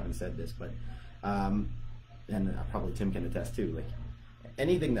into it. I haven't said this, but and probably Tim can attest too. Like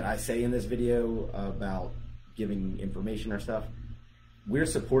anything that I say in this video about giving information or stuff. We're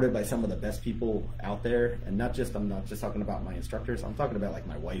supported by some of the best people out there, and I'm not just talking about my instructors. I'm talking about like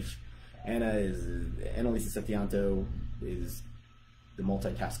my wife, Annalisa Setyanto is the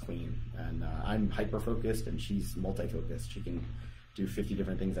multitask queen, and I'm hyper focused, and she's multi focused. She can do 50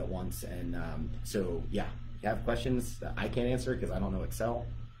 different things at once, and so yeah, if you have questions that I can't answer because I don't know Excel,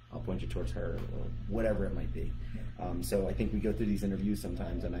 I'll point you towards her or whatever it might be. So I think we go through these interviews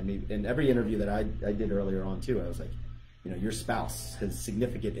sometimes, and in every interview that I did earlier on too, I was like, you know, your spouse is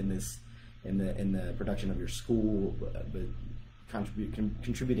significant in the production of your school, but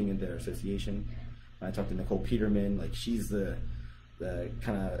contributing into their association. I talked to Nicole Peterman, like she's the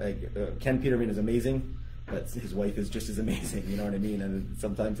kind of like, Ken Peterman is amazing, but his wife is just as amazing. You know what I mean? And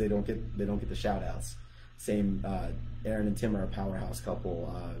sometimes they don't get the shout outs. Same, Aaron and Tim are a powerhouse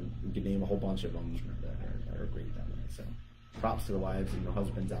couple. We can name a whole bunch of them that are great that way. So props to the wives and the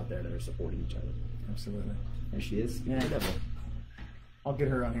husbands out there that are supporting each other. Absolutely. There she is. Yeah. I'll get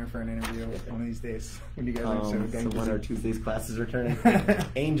her on here for an interview one of these days when you guys are so when our Tuesdays classes are turning.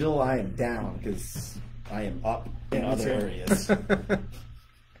 Angel, I am down because I am up in other areas.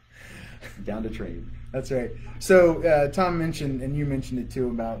 Down to train. That's right. So Tom mentioned, and you mentioned it too,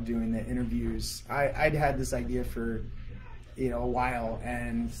 about doing the interviews. I'd had this idea for a while,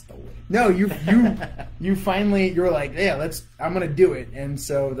 and no, you finally, you were like, yeah, I'm gonna do it. And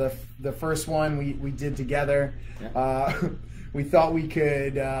so the first one we did together. Yeah. We thought we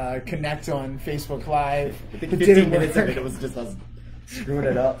could connect on Facebook Live. I think 15 minutes of it was just us screwing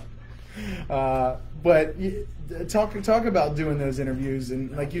it up. But talk about doing those interviews,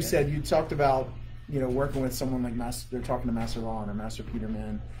 and like you said, you talked about working with someone like they're talking to Master Vaughn or Master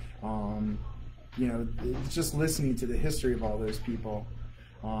Peterman. Just listening to the history of all those people,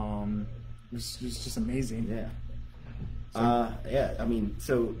 it's just amazing. Yeah. Yeah. I mean,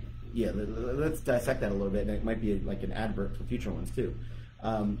 so yeah, let's dissect that a little bit, and it might be like an advert for future ones too.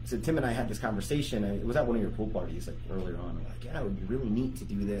 So Tim and I had this conversation, and it was at one of your pool parties like earlier on. We're like, yeah, it would be really neat to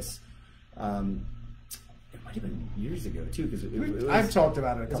do this. It might have been years ago too, because I've talked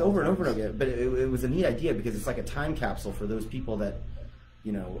about it. It's over and over again, but it was a neat idea because it's like a time capsule for those people that,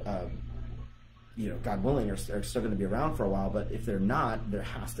 God willing, are still going to be around for a while. But if they're not, there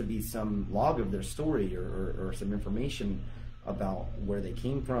has to be some log of their story or some information about where they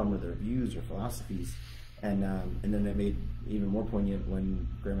came from or their views or philosophies. And then it made even more poignant when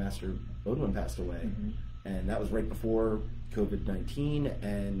Grandmaster Godwin passed away. Mm-hmm. And that was right before COVID-19.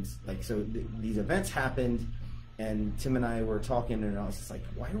 And like, so these events happened, and Tim and I were talking, and I was just like,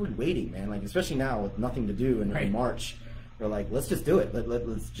 why are we waiting, man? Like, especially now with nothing to do in March, we're like, let's just do it.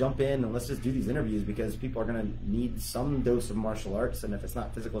 Let's jump in and let's just do these interviews, because people are going to need some dose of martial arts. And if it's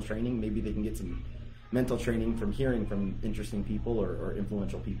not physical training, maybe they can get some mental training from hearing from interesting people or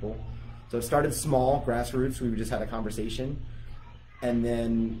influential people. So it started small, grassroots. We just had a conversation, and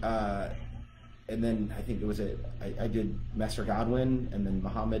then I think it was I did Master Godwin, and then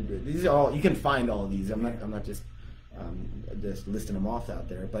Muhammad. These are all, you can find all of these. I'm not just listing them off out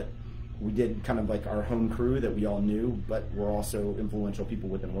there, but we did kind of like our home crew that we all knew, but we're also influential people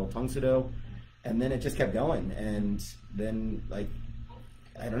within World Tang Soo. and then it just kept going, and then like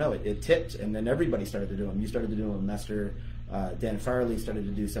I don't know, it tipped, and then everybody started to do them. You started to do them. Master Dan Farley started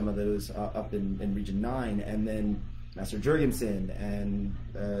to do some of those up in Region 9, and then Master Jurgensen and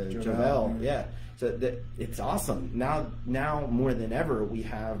Jovel. Yeah, so it's awesome. Now more than ever, we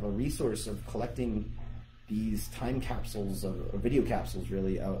have a resource of collecting these time capsules, or video capsules,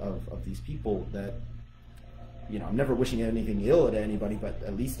 really, of these people that, you know, I'm never wishing anything ill at anybody, but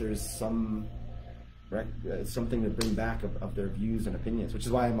at least there's something to bring back of their views and opinions, which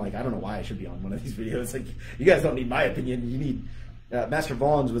is why I'm like, I don't know why I should be on one of these videos. Like, you guys don't need my opinion. You need Master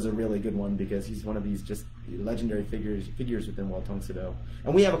Vaughn's was a really good one, because he's one of these just legendary figures within World Tang Soo.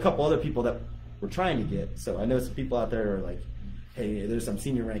 And we have a couple other people that we're trying to get. So I know some people out there are like, hey, there's some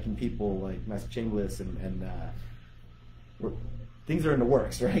senior ranking people like Master Chambliss, and things are in the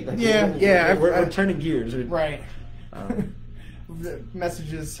works, right? Like, we're turning gears, right? The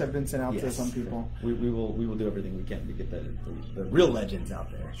messages have been sent out to some people. We will do everything we can to get the real legends out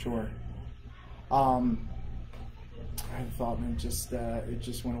there. Sure. I had a thought, and it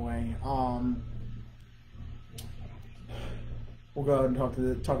just went away. We'll go ahead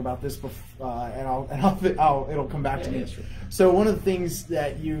and talk about this, and it'll come back to me. Sure. So one of the things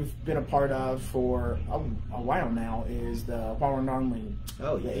that you've been a part of for a while now is the Huaorong League,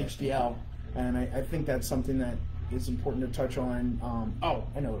 the HDL, and I think that's something that is important to touch on.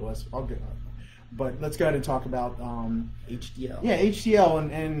 I know it was. I'll get. But let's go ahead and talk about HDL. Yeah,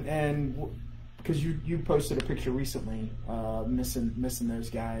 HDL, and because you posted a picture recently, missing those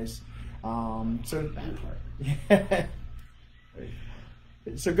guys.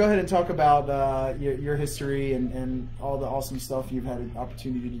 So go ahead and talk about your history and all the awesome stuff you've had an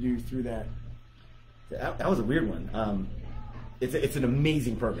opportunity to do through that. That was a weird one. It's an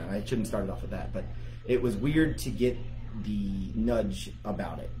amazing program. I shouldn't start it off with that, but it was weird to get the nudge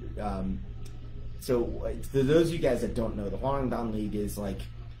about it. So for those of you guys that don't know, the Huaorong League is like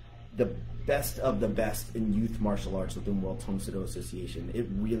the best of the best in youth martial arts within World Tang Soo Association. It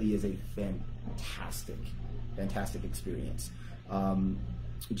really is a fantastic experience.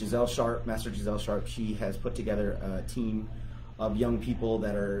 Giselle Sharp, Master Giselle Sharp, she has put together a team of young people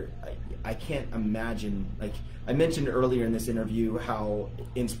that are, I can't imagine, like I mentioned earlier in this interview how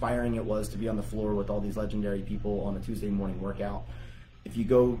inspiring it was to be on the floor with all these legendary people on a Tuesday morning workout. If you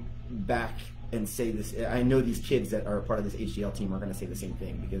go back and say this, I know these kids that are part of this HDL team are going to say the same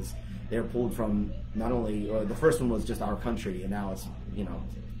thing, because they're pulled from not only, or the first one was just our country, and now it's, you know,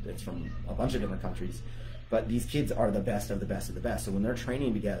 it's from a bunch of different countries. But these kids are the best of the best of the best. So when they're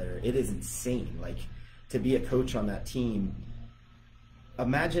training together, it is insane. Like, to be a coach on that team,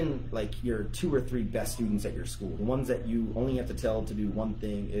 imagine like your 2 or 3 best students at your school, the ones that you only have to tell to do one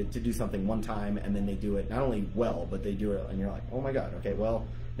thing, to do something one time, and then they do it not only well, but they do it, and you're like, oh my God, okay, well,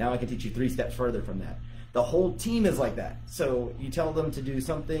 now I can teach you 3 steps further from that. The whole team is like that. So you tell them to do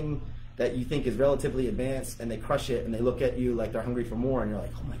something that you think is relatively advanced, and they crush it, and they look at you like they're hungry for more, and you're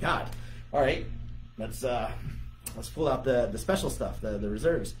like, oh my God, all right, let's pull out the special stuff, the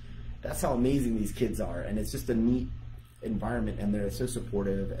reserves. That's how amazing these kids are, and it's just a neat environment, and they're so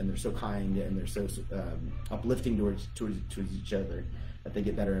supportive, and they're so kind, and they're so uplifting towards each other, that they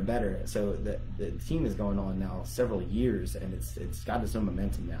get better and better. So the team is going on now several years, and it's got its own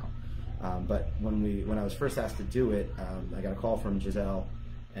momentum now. But when I was first asked to do it, I got a call from Giselle,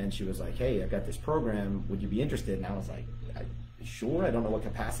 and she was like, hey, I've got this program, would you be interested? And I was like, sure, I don't know what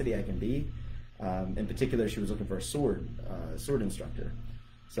capacity I can be. In particular, she was looking for a sword instructor.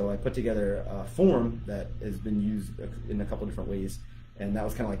 So I put together a form that has been used in a couple different ways, and that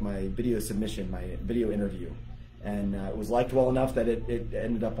was kind of like my video submission, my video interview. And it was liked well enough that it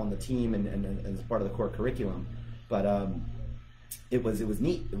ended up on the team and as part of the core curriculum. But it was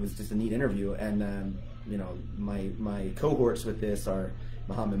neat. It was just a neat interview. And you know, my cohorts with this are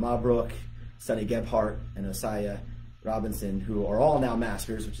Muhammad Mabruk, Sonny Gebhardt, and Osaya Robinson, who are all now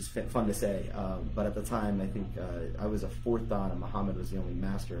masters, which is fun to say. But at the time, I think I was a 4th dan, and Muhammad was the only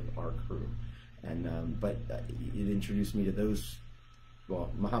master of our crew. And but it introduced me to those.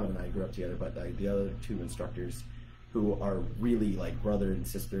 Well, Muhammad and I grew up together, but the other 2 instructors, who are really like brother and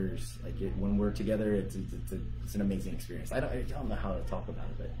sisters. Like when we're together, it's an amazing experience. I don't know how to talk about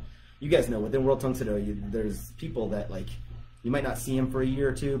it, but you guys know within World Tang Soo, there's people that like. You might not see him for a year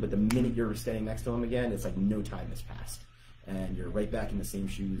or 2, but the minute you're standing next to him again, it's like no time has passed, and you're right back in the same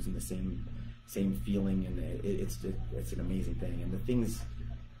shoes and the same feeling, and it's an amazing thing. And the things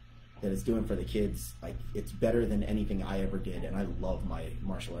that it's doing for the kids, like it's better than anything I ever did, and I love my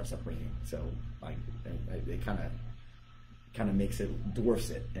martial arts upbringing, so like it kind of makes it,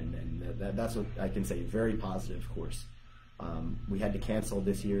 dwarfs it, and that's what I can say. Very positive, of course. We had to cancel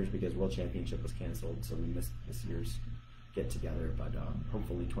this year's because World Championship was canceled, so we missed this year's get together. But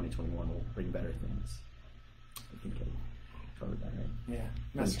hopefully 2021 will bring better things. I think I covered that, right? Yeah.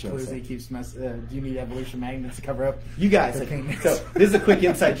 Master Kaluzi keeps do you need evolution magnets to cover up? You guys, so this is a quick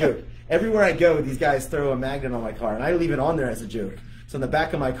inside joke. Everywhere I go, these guys throw a magnet on my car, and I leave it on there as a joke. So in the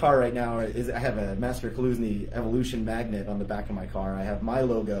back of my car right now I have a Master Kaluzi evolution magnet on the back of my car. I have my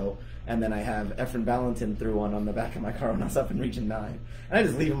logo, and then I have Efren Valentin threw one on the back of my car when I was up in Region 9. And I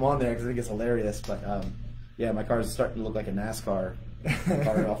just leave them on there because I think it's hilarious. But yeah, my car is starting to look like a NASCAR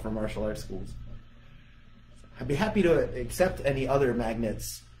car off for martial arts schools. I'd be happy to accept any other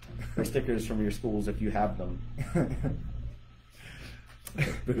magnets or stickers from your schools if you have them.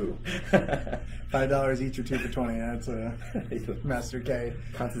 Boo. $5 each or 2 for $20. That's a Master K.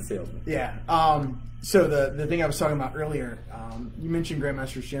 Constant salesman. Yeah. So the thing I was talking about earlier, you mentioned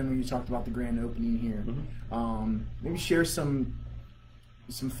Grandmaster Shin when you talked about the grand opening here. Mm-hmm. Maybe share some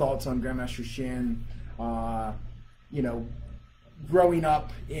thoughts on Grandmaster Shin. You know, growing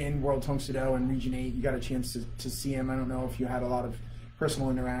up in World Tang Soo and Region 8, you got a chance to see him. I don't know if you had a lot of personal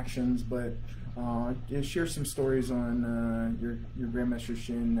interactions, but share some stories on your Grandmaster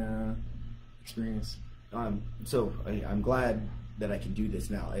Shin experience. So I'm glad that I can do this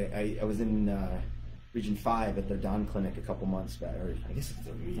now. I was in Region 5 at their Don Clinic a couple months back, or I guess it's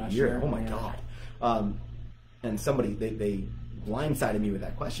a year. Oh my God. And somebody, they blindsided me with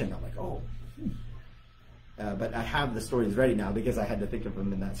that question. I'm like, oh. But I have the stories ready now because I had to think of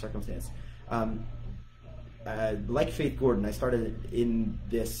them in that circumstance. Like Faith Gordon, I started in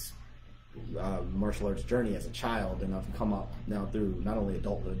this martial arts journey as a child, and I've come up now through not only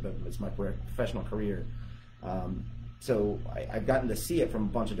adulthood, but it's my professional career. So I've gotten to see it from a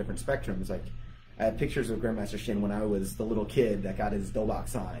bunch of different spectrums. Like, I had pictures of Grandmaster Shin when I was the little kid that got his Dobok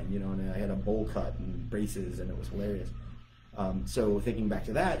sign, you know, and I had a bowl cut and braces, and it was hilarious. So thinking back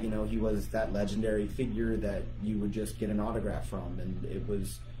to that, you know, he was that legendary figure that you would just get an autograph from, and it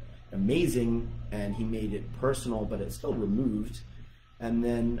was amazing, and he made it personal, but it's still removed. And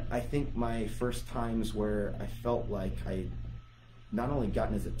then I think my first times where I felt like I not only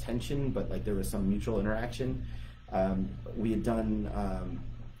gotten his attention, but like there was some mutual interaction. We had done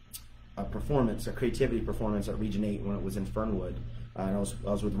a performance, a creativity performance at Region 8 when it was in Fernwood. And I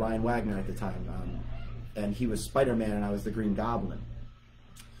was with Ryan Wagner at the time. And he was Spider-Man and I was the Green Goblin.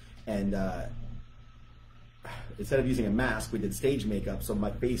 And instead of using a mask, we did stage makeup, so my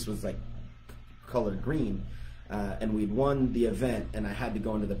face was like colored green. And we'd won the event, and I had to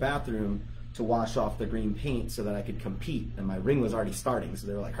go into the bathroom to wash off the green paint so that I could compete. And my ring was already starting, so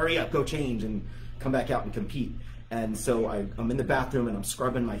they were like, hurry up, go change, and come back out and compete. And so I'm in the bathroom, and I'm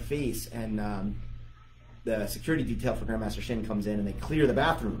scrubbing my face, and the security detail for Grandmaster Shin comes in, and they clear the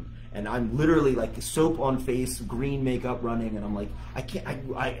bathroom. And I'm literally like soap on face, green makeup running, and I'm like, I can't,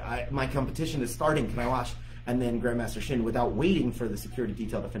 my competition is starting, can I wash? And then Grandmaster Shin, without waiting for the security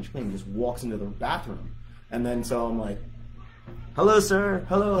detail to finish cleaning, just walks into the bathroom. And then so I'm like, hello, sir,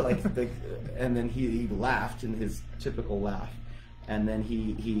 hello, like, and then he laughed in his typical laugh. And then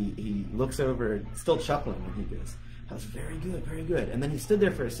he looks over, still chuckling, and he goes, that was very good, very good. And then he stood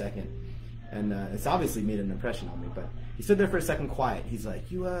there for a second, and it's obviously made an impression on me, but he stood there for a second quiet. He's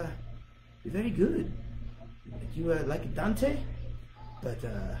like, you're very good. You like Dante, but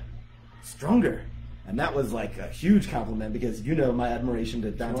stronger. And that was like a huge compliment because you know my admiration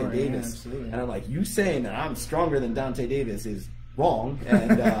to Dante Davis. Yeah, and I'm like, you saying that I'm stronger than Dante Davis is wrong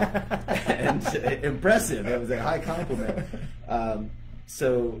and and impressive. It was a high compliment.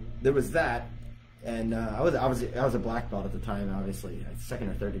 So there was that, and I was a black belt at the time, obviously, second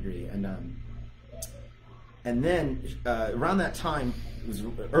or third degree, and then around that time, it was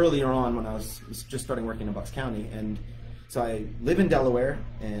earlier on when I was just starting working in Bucks County, and so I live in Delaware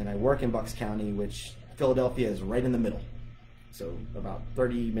and I work in Bucks County, which Philadelphia is right in the middle. So about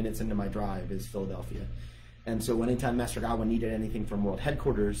 30 minutes into my drive is Philadelphia. And so anytime Master Godwin needed anything from World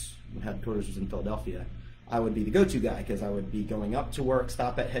Headquarters, when Headquarters was in Philadelphia, I would be the go-to guy because I would be going up to work,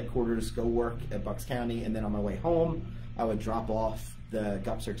 stop at Headquarters, go work at Bucks County, and then on my way home, I would drop off the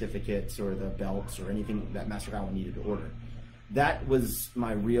GUP certificates or the belts or anything that Master Godwin needed to order. That was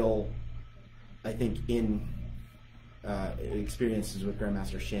my real, I think, experiences with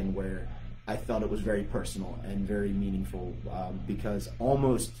Grandmaster Shin where I felt it was very personal and very meaningful because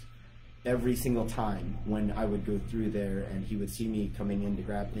almost every single time when I would go through there and he would see me coming in to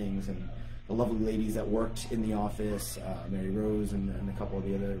grab things, and the lovely ladies that worked in the office, Mary Rose and a couple of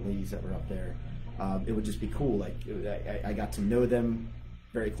the other ladies that were up there, it would just be cool. Like I got to know them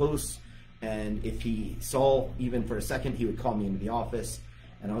very close, and if he saw even for a second, he would call me into the office.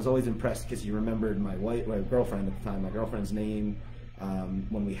 And I was always impressed because he remembered my girlfriend at the time, my girlfriend's name.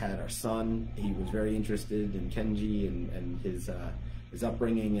 When we had our son, he was very interested in Kenji and his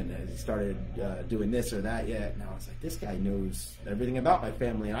upbringing, and he started doing this or that. Yeah, now it's like, this guy knows everything about my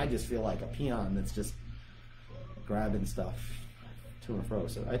family, and I just feel like a peon that's just grabbing stuff to and fro.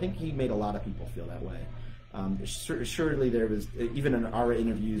 So I think he made a lot of people feel that way. Surely there was, even in our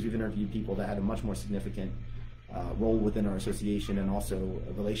interviews, we've interviewed people that had a much more significant role within our association, and also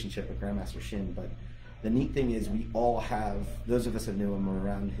a relationship with Grandmaster Shin. But the neat thing is, we all have, those of us that knew him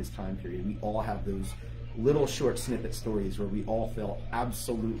around his time period, we all have those little short snippet stories where we all felt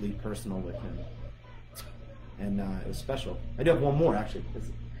absolutely personal with him. And it was special. I do have one more, actually.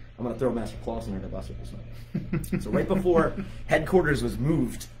 I'm going to throw Master Claus under the bus with this one. So right before headquarters was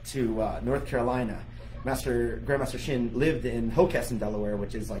moved to North Carolina, Grandmaster Shin lived in Hockessin, Delaware,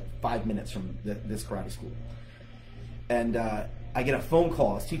 which is like 5 minutes from this karate school. And I get a phone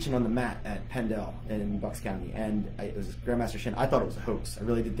call. I was teaching on the mat at Pendle in Bucks County, and it was Grandmaster Shin. I thought it was a hoax. I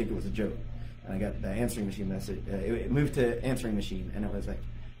really did think it was a joke. And I got the answering machine message. It moved to answering machine, and it was like,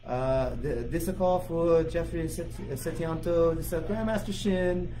 this is a call for Geoff and Setyanto. This is Grandmaster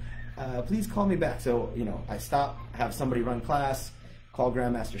Shin. Please call me back. So, you know, I stop, have somebody run class, call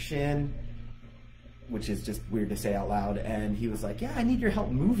Grandmaster Shin, which is just weird to say out loud. And he was like, yeah, I need your help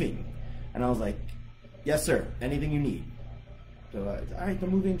moving. And I was like, yes, sir. Anything you need. So, all right, the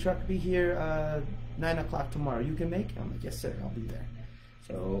moving truck will be here 9 o'clock tomorrow. You can make it? I'm like, yes, sir. I'll be there.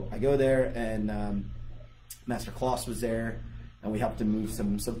 So I go there, and Master Claus was there, and we helped him move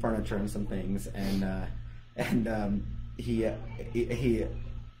some furniture and some things. And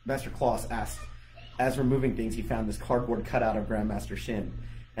Master Claus asked, as we're moving things, he found this cardboard cutout of Grandmaster Shin,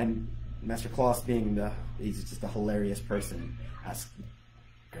 and Master Claus, he's just a hilarious person, asked,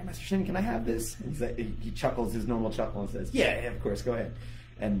 Grandmaster Shin, can I have this? And he chuckles his normal chuckle and says, yeah, of course, go ahead.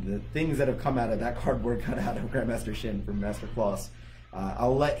 And the things that have come out of that cardboard cutout of Grandmaster Shin from Master Claus,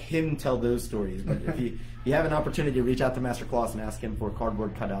 I'll let him tell those stories. But if you have an opportunity to reach out to Master Claus and ask him for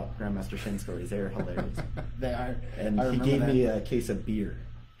cardboard cutout Grandmaster Shin stories, they're hilarious. They are. And he gave me a case of beer,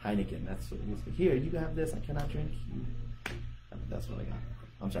 Heineken. That's what he said. Here, you have this. I cannot drink. That's what I got.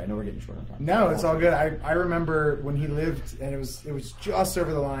 I'm sorry. I know we're getting short on time. No, it's all good. I remember when he lived, and it was just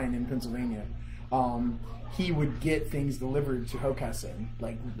over the line in Pennsylvania. He would get things delivered to Hockessin.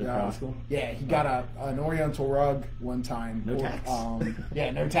 Like the private school? Yeah, he got an Oriental rug one time. No tax.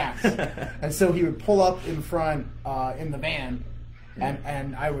 Yeah, no tax. And so he would pull up in front in the van,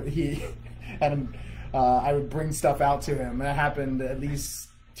 and I would bring stuff out to him. And that happened at least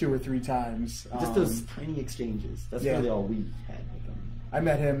 2 or 3 times. Just those tiny exchanges. That's really all we had with him. I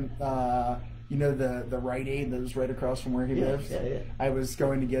met him. You know the Rite Aid that was right across from where he lives? Yeah. I was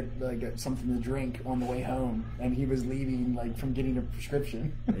going to get something to drink on the way home, and he was leaving from getting a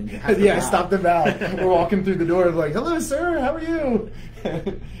prescription. Yeah, I stopped him out. We're walking through the door, like, hello, sir, how are you?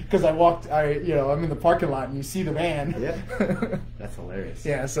 Because I'm in the parking lot, and you see the van. Yeah, that's hilarious.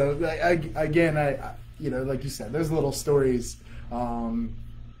 Yeah, so again, like you said, those little stories, are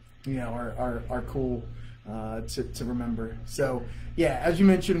cool to remember. So, yeah, as you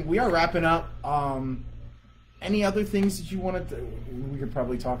mentioned, we are wrapping up. Any other things that you wanted to? We could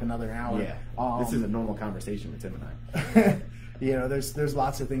probably talk another hour. Yeah, this is a normal conversation with Tim and I. There's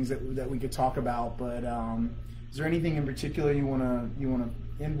lots of things that we could talk about, but is there anything in particular you wanna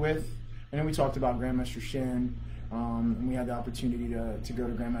end with? I know we talked about Grandmaster Shin, and we had the opportunity to go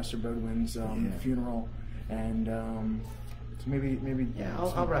to Grandmaster Godwin's funeral, and so maybe yeah,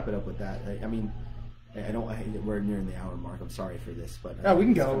 I'll wrap it up with that. I mean, we're nearing the hour mark. I'm sorry for this, but we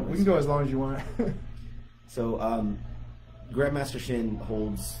can go. We can go as long as you want. So, Grandmaster Shin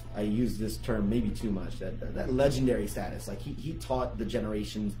holds, I use this term maybe too much, that legendary status. Like he taught the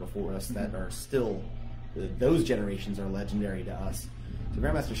generations before us that are still, those generations are legendary to us. So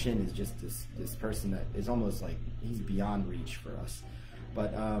Grandmaster Shin is just this person that is almost like he's beyond reach for us.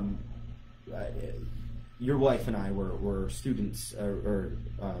 But your wife and I were students,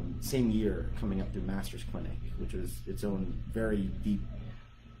 same year coming up through Master's Clinic, which was its own very deep,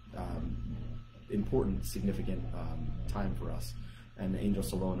 important, significant time for us. And Angel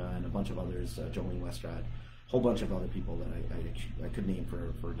Salona and a bunch of others, Jolene Westrad, a whole bunch of other people that I could name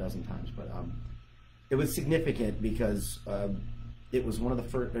for a dozen times. But it was significant because it was one of the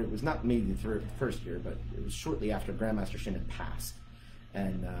first, it was not maybe the first year, but it was shortly after Grandmaster Shin had passed.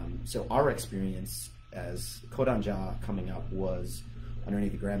 And so our experience as Kodanja coming up was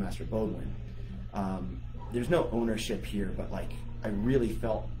underneath the Grandmaster Godwin. There's no ownership here, but like I really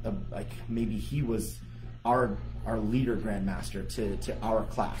felt like maybe he was our leader Grandmaster to our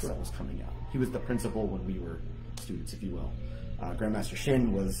class that was coming up. He was the principal when we were students, if you will. Grandmaster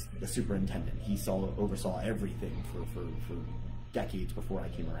Shin was the superintendent. He oversaw everything for decades before I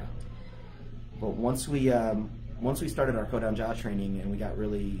came around. But once we started our Kodan Ja training and we got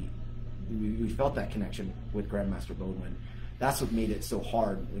really, we felt that connection with Grandmaster Godwin. That's what made it so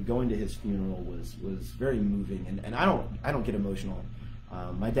hard. Going to his funeral was very moving, and I don't get emotional.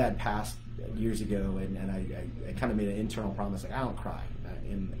 My dad passed years ago, and I kind of made an internal promise, like I don't cry,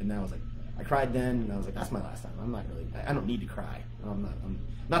 and I was like, I cried then, and I was like, that's my last time. I don't need to cry. I'm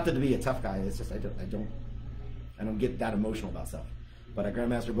not to be a tough guy. It's just I don't get that emotional about stuff. But at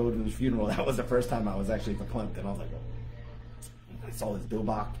Grandmaster Godwin's funeral, that was the first time I was actually verklempt, and I was like, oh. I saw his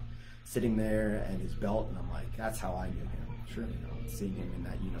bilbok sitting there and his belt, and I'm like, that's how I knew him. Sure, seeing him in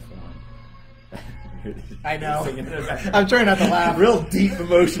that uniform. I know. I'm trying not to laugh. Real deep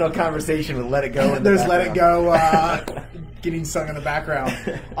emotional conversation with Let It Go. There's Let It Go getting sung in the background.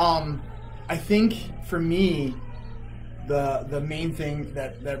 I think for me, the main thing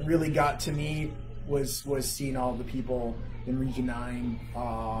that really got to me was seeing all the people in Region 9,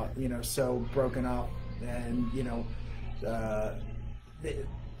 so broken up, and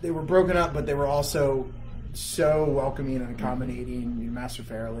they were broken up, but they were also so welcoming and accommodating. Master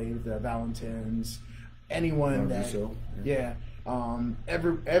Fairley, the Valentins, anyone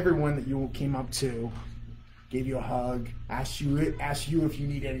everyone that you came up to, gave you a hug, asked you if you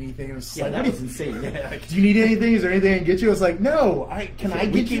need anything. It was that was insane. Yeah. Do you need anything? Is there anything I can get you? I was like, no. I get you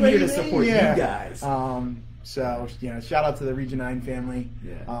anything? We came here to support you guys. So shout out to the Region 9 family.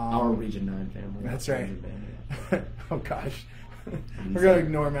 Yeah, our Region 9 family. That's right. Oh gosh. We're going to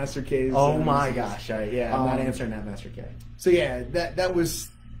ignore Master K's. Oh my gosh. I'm not answering that, Master K. So yeah, that was,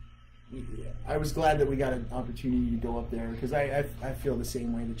 I was glad that we got an opportunity to go up there, because I feel the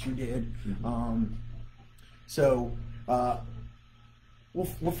same way that you did. Mm-hmm.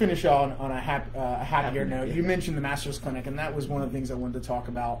 We'll finish on a happier note. You mentioned the Master's Clinic, and that was one of the things I wanted to talk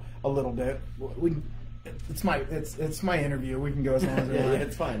about a little bit. It's my interview. We can go as long as we want. Yeah,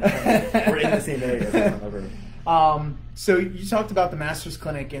 it's fine. We're in the same area. So you talked about the Master's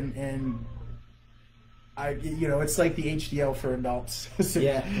Clinic, and it's like the HDL for adults.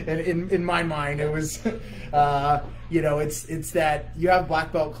 Yeah. And in my mind, it was, it's that you have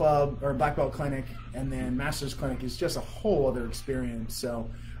Black Belt Club or Black Belt Clinic, and then Master's Clinic is just a whole other experience. So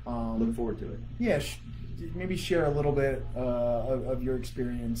look forward to it. Yeah, maybe share a little bit of your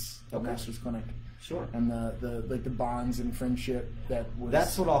experience at Master's Clinic. Sure. And the bonds and friendship that was...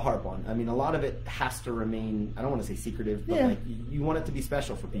 That's what I'll harp on. I mean, a lot of it has to remain, I don't want to say secretive, but you want it to be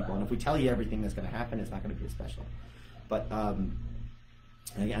special for people. And if we tell you everything that's going to happen, it's not going to be as special. But I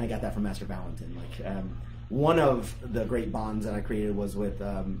got that from Master Valentin. One of the great bonds that I created was with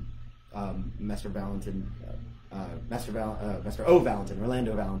Master Valentin, Master O Valentin,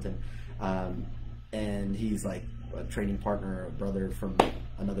 Orlando Valentin. And he's like a training partner, a brother from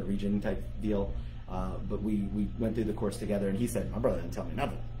another region type deal. But we went through the course together, and he said, my brother didn't tell me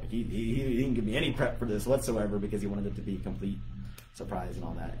nothing. Like he didn't give me any prep for this whatsoever, because he wanted it to be a complete surprise and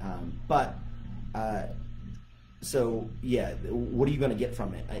all that. So yeah, what are you going to get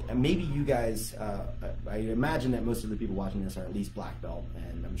from it? Maybe you guys, I imagine that most of the people watching this are at least black belt,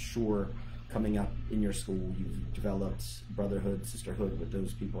 and I'm sure coming up in your school, you've developed brotherhood, sisterhood with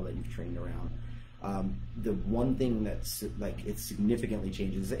those people that you've trained around. The one thing that's like it significantly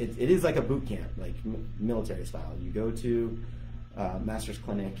changes, it is like a boot camp, like military style. You go to Master's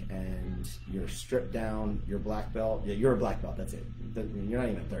Clinic and you're stripped down, you're black belt. Yeah, you're a black belt, that's it. You're not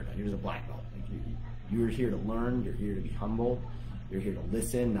even a third belt, you're just a black belt. Like you're here to learn, you're here to be humble, you're here to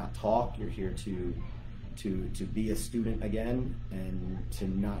listen, not talk. You're here to be a student again, and to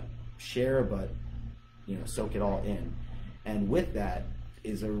not share, but soak it all in. And with that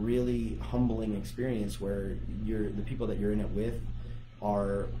is a really humbling experience where the people that you're in it with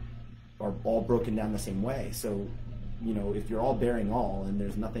are all broken down the same way. So, if you're all bearing all and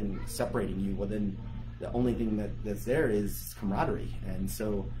there's nothing separating you, well then the only thing that's there is camaraderie. And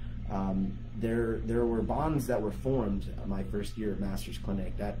so there were bonds that were formed my first year of Master's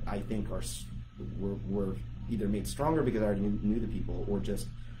Clinic that I think were either made stronger because I already knew the people, or just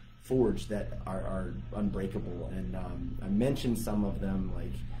forged that are unbreakable. And I mentioned some of them,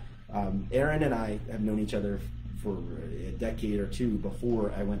 like Aaron and I have known each other for a decade or two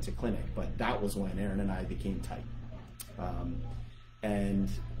before I went to clinic, but that was when Aaron and I became tight. And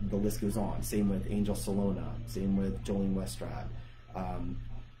the list goes on. Same with Angel Salona, same with Jolene Westrad,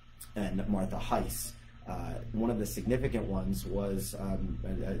 and Martha Heiss. One of the significant ones was,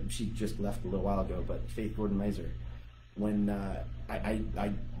 she just left a little while ago, but Faith Gordon-Meiser. when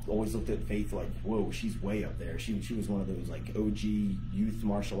I always looked at Faith like, whoa, she's way up there. She was one of those like OG youth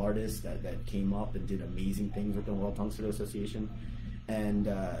martial artists that came up and did amazing things with the World Tang Soo Association. And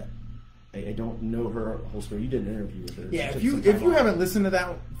I don't know her whole story. You did an interview with her. Yeah, if you haven't listened to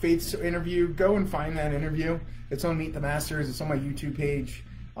that Faith's interview, go and find that interview. It's on Meet the Masters. It's on my YouTube page.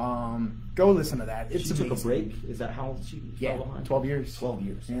 Go listen to that. It's amazing. Took a break. Is that how she fell behind? 12 years. 12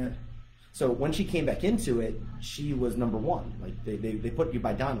 years. Yeah. So when she came back into it, she was number one. Like they put you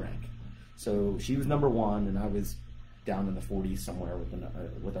by Dan rank. So she was number one, and I was down in the 40s somewhere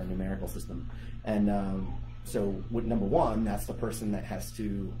with our numerical system. And so with number one, that's the person that has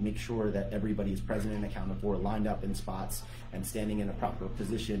to make sure that everybody is present and accounted for, lined up in spots, and standing in a proper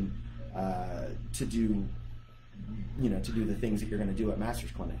position to do the things that you're going to do at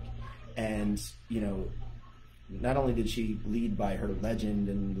Masters Clinic. And not only did she lead by her legend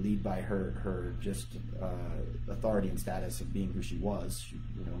and lead by her just authority and status of being who she was,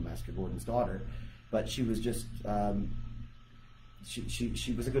 Master Gordon's daughter, but she was just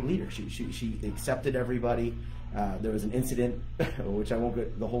she was a good leader. She accepted everybody. There was an incident, which I won't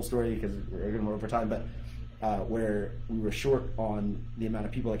get the whole story because we're going over time, but where we were short on the amount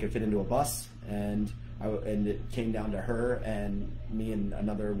of people that could fit into a bus, and it came down to her and me and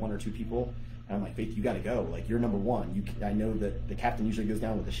another one or two people. And I'm like, Faith, you got to go. Like, you're number one. I know that the captain usually goes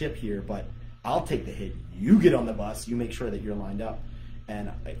down with the ship here, but I'll take the hit. You get on the bus. You make sure that you're lined up. And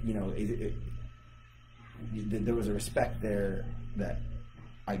there was a respect there that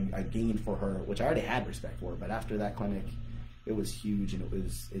I gained for her, which I already had respect for. But after that clinic, it was huge, and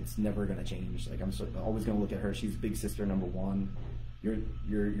it's never going to change. Like, I'm always going to look at her. She's big sister number one.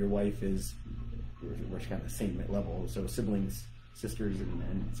 Your wife is, we're kind of the same level. So siblings, sisters,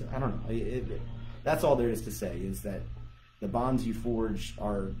 and so, I don't know. That's all there is to say, is that the bonds you forge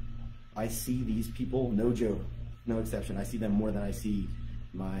are, I see these people, no joke, no exception. I see them more than I see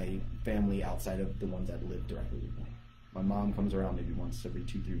my family outside of the ones that live directly with me. My mom comes around maybe once every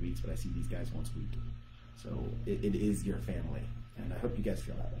 2-3 weeks, but I see these guys once a week. So it is your family, and I hope you guys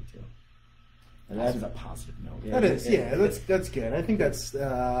feel that way too. And that is a positive note. Yeah, that is, that's good. I think that's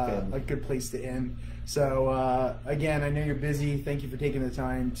a good place to end. So again, I know you're busy. Thank you for taking the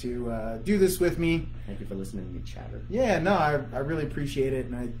time to do this with me. Thank you for listening to me chatter. Yeah, no, I really appreciate it,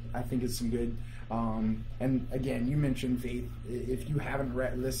 and I think it's some good. And again, you mentioned Faith. If you haven't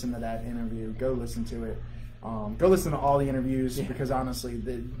listened to that interview, go listen to it. Go listen to all the interviews, because honestly,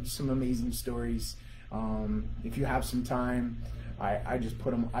 there's some amazing stories. If you have some time, I just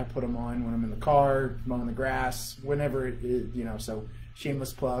put them on when I'm in the car, mowing the grass, whenever it is, so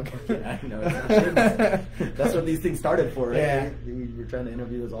shameless plug. Yeah, I know. That's what these things started for, right? Yeah. We were trying to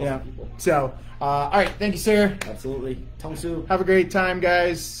interview those awesome people. So, all right. Thank you, sir. Absolutely. Tang Soo. Have a great time,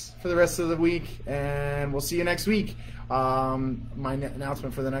 guys, for the rest of the week, and we'll see you next week. My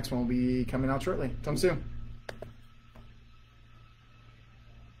announcement for the next one will be coming out shortly. Tang Soo.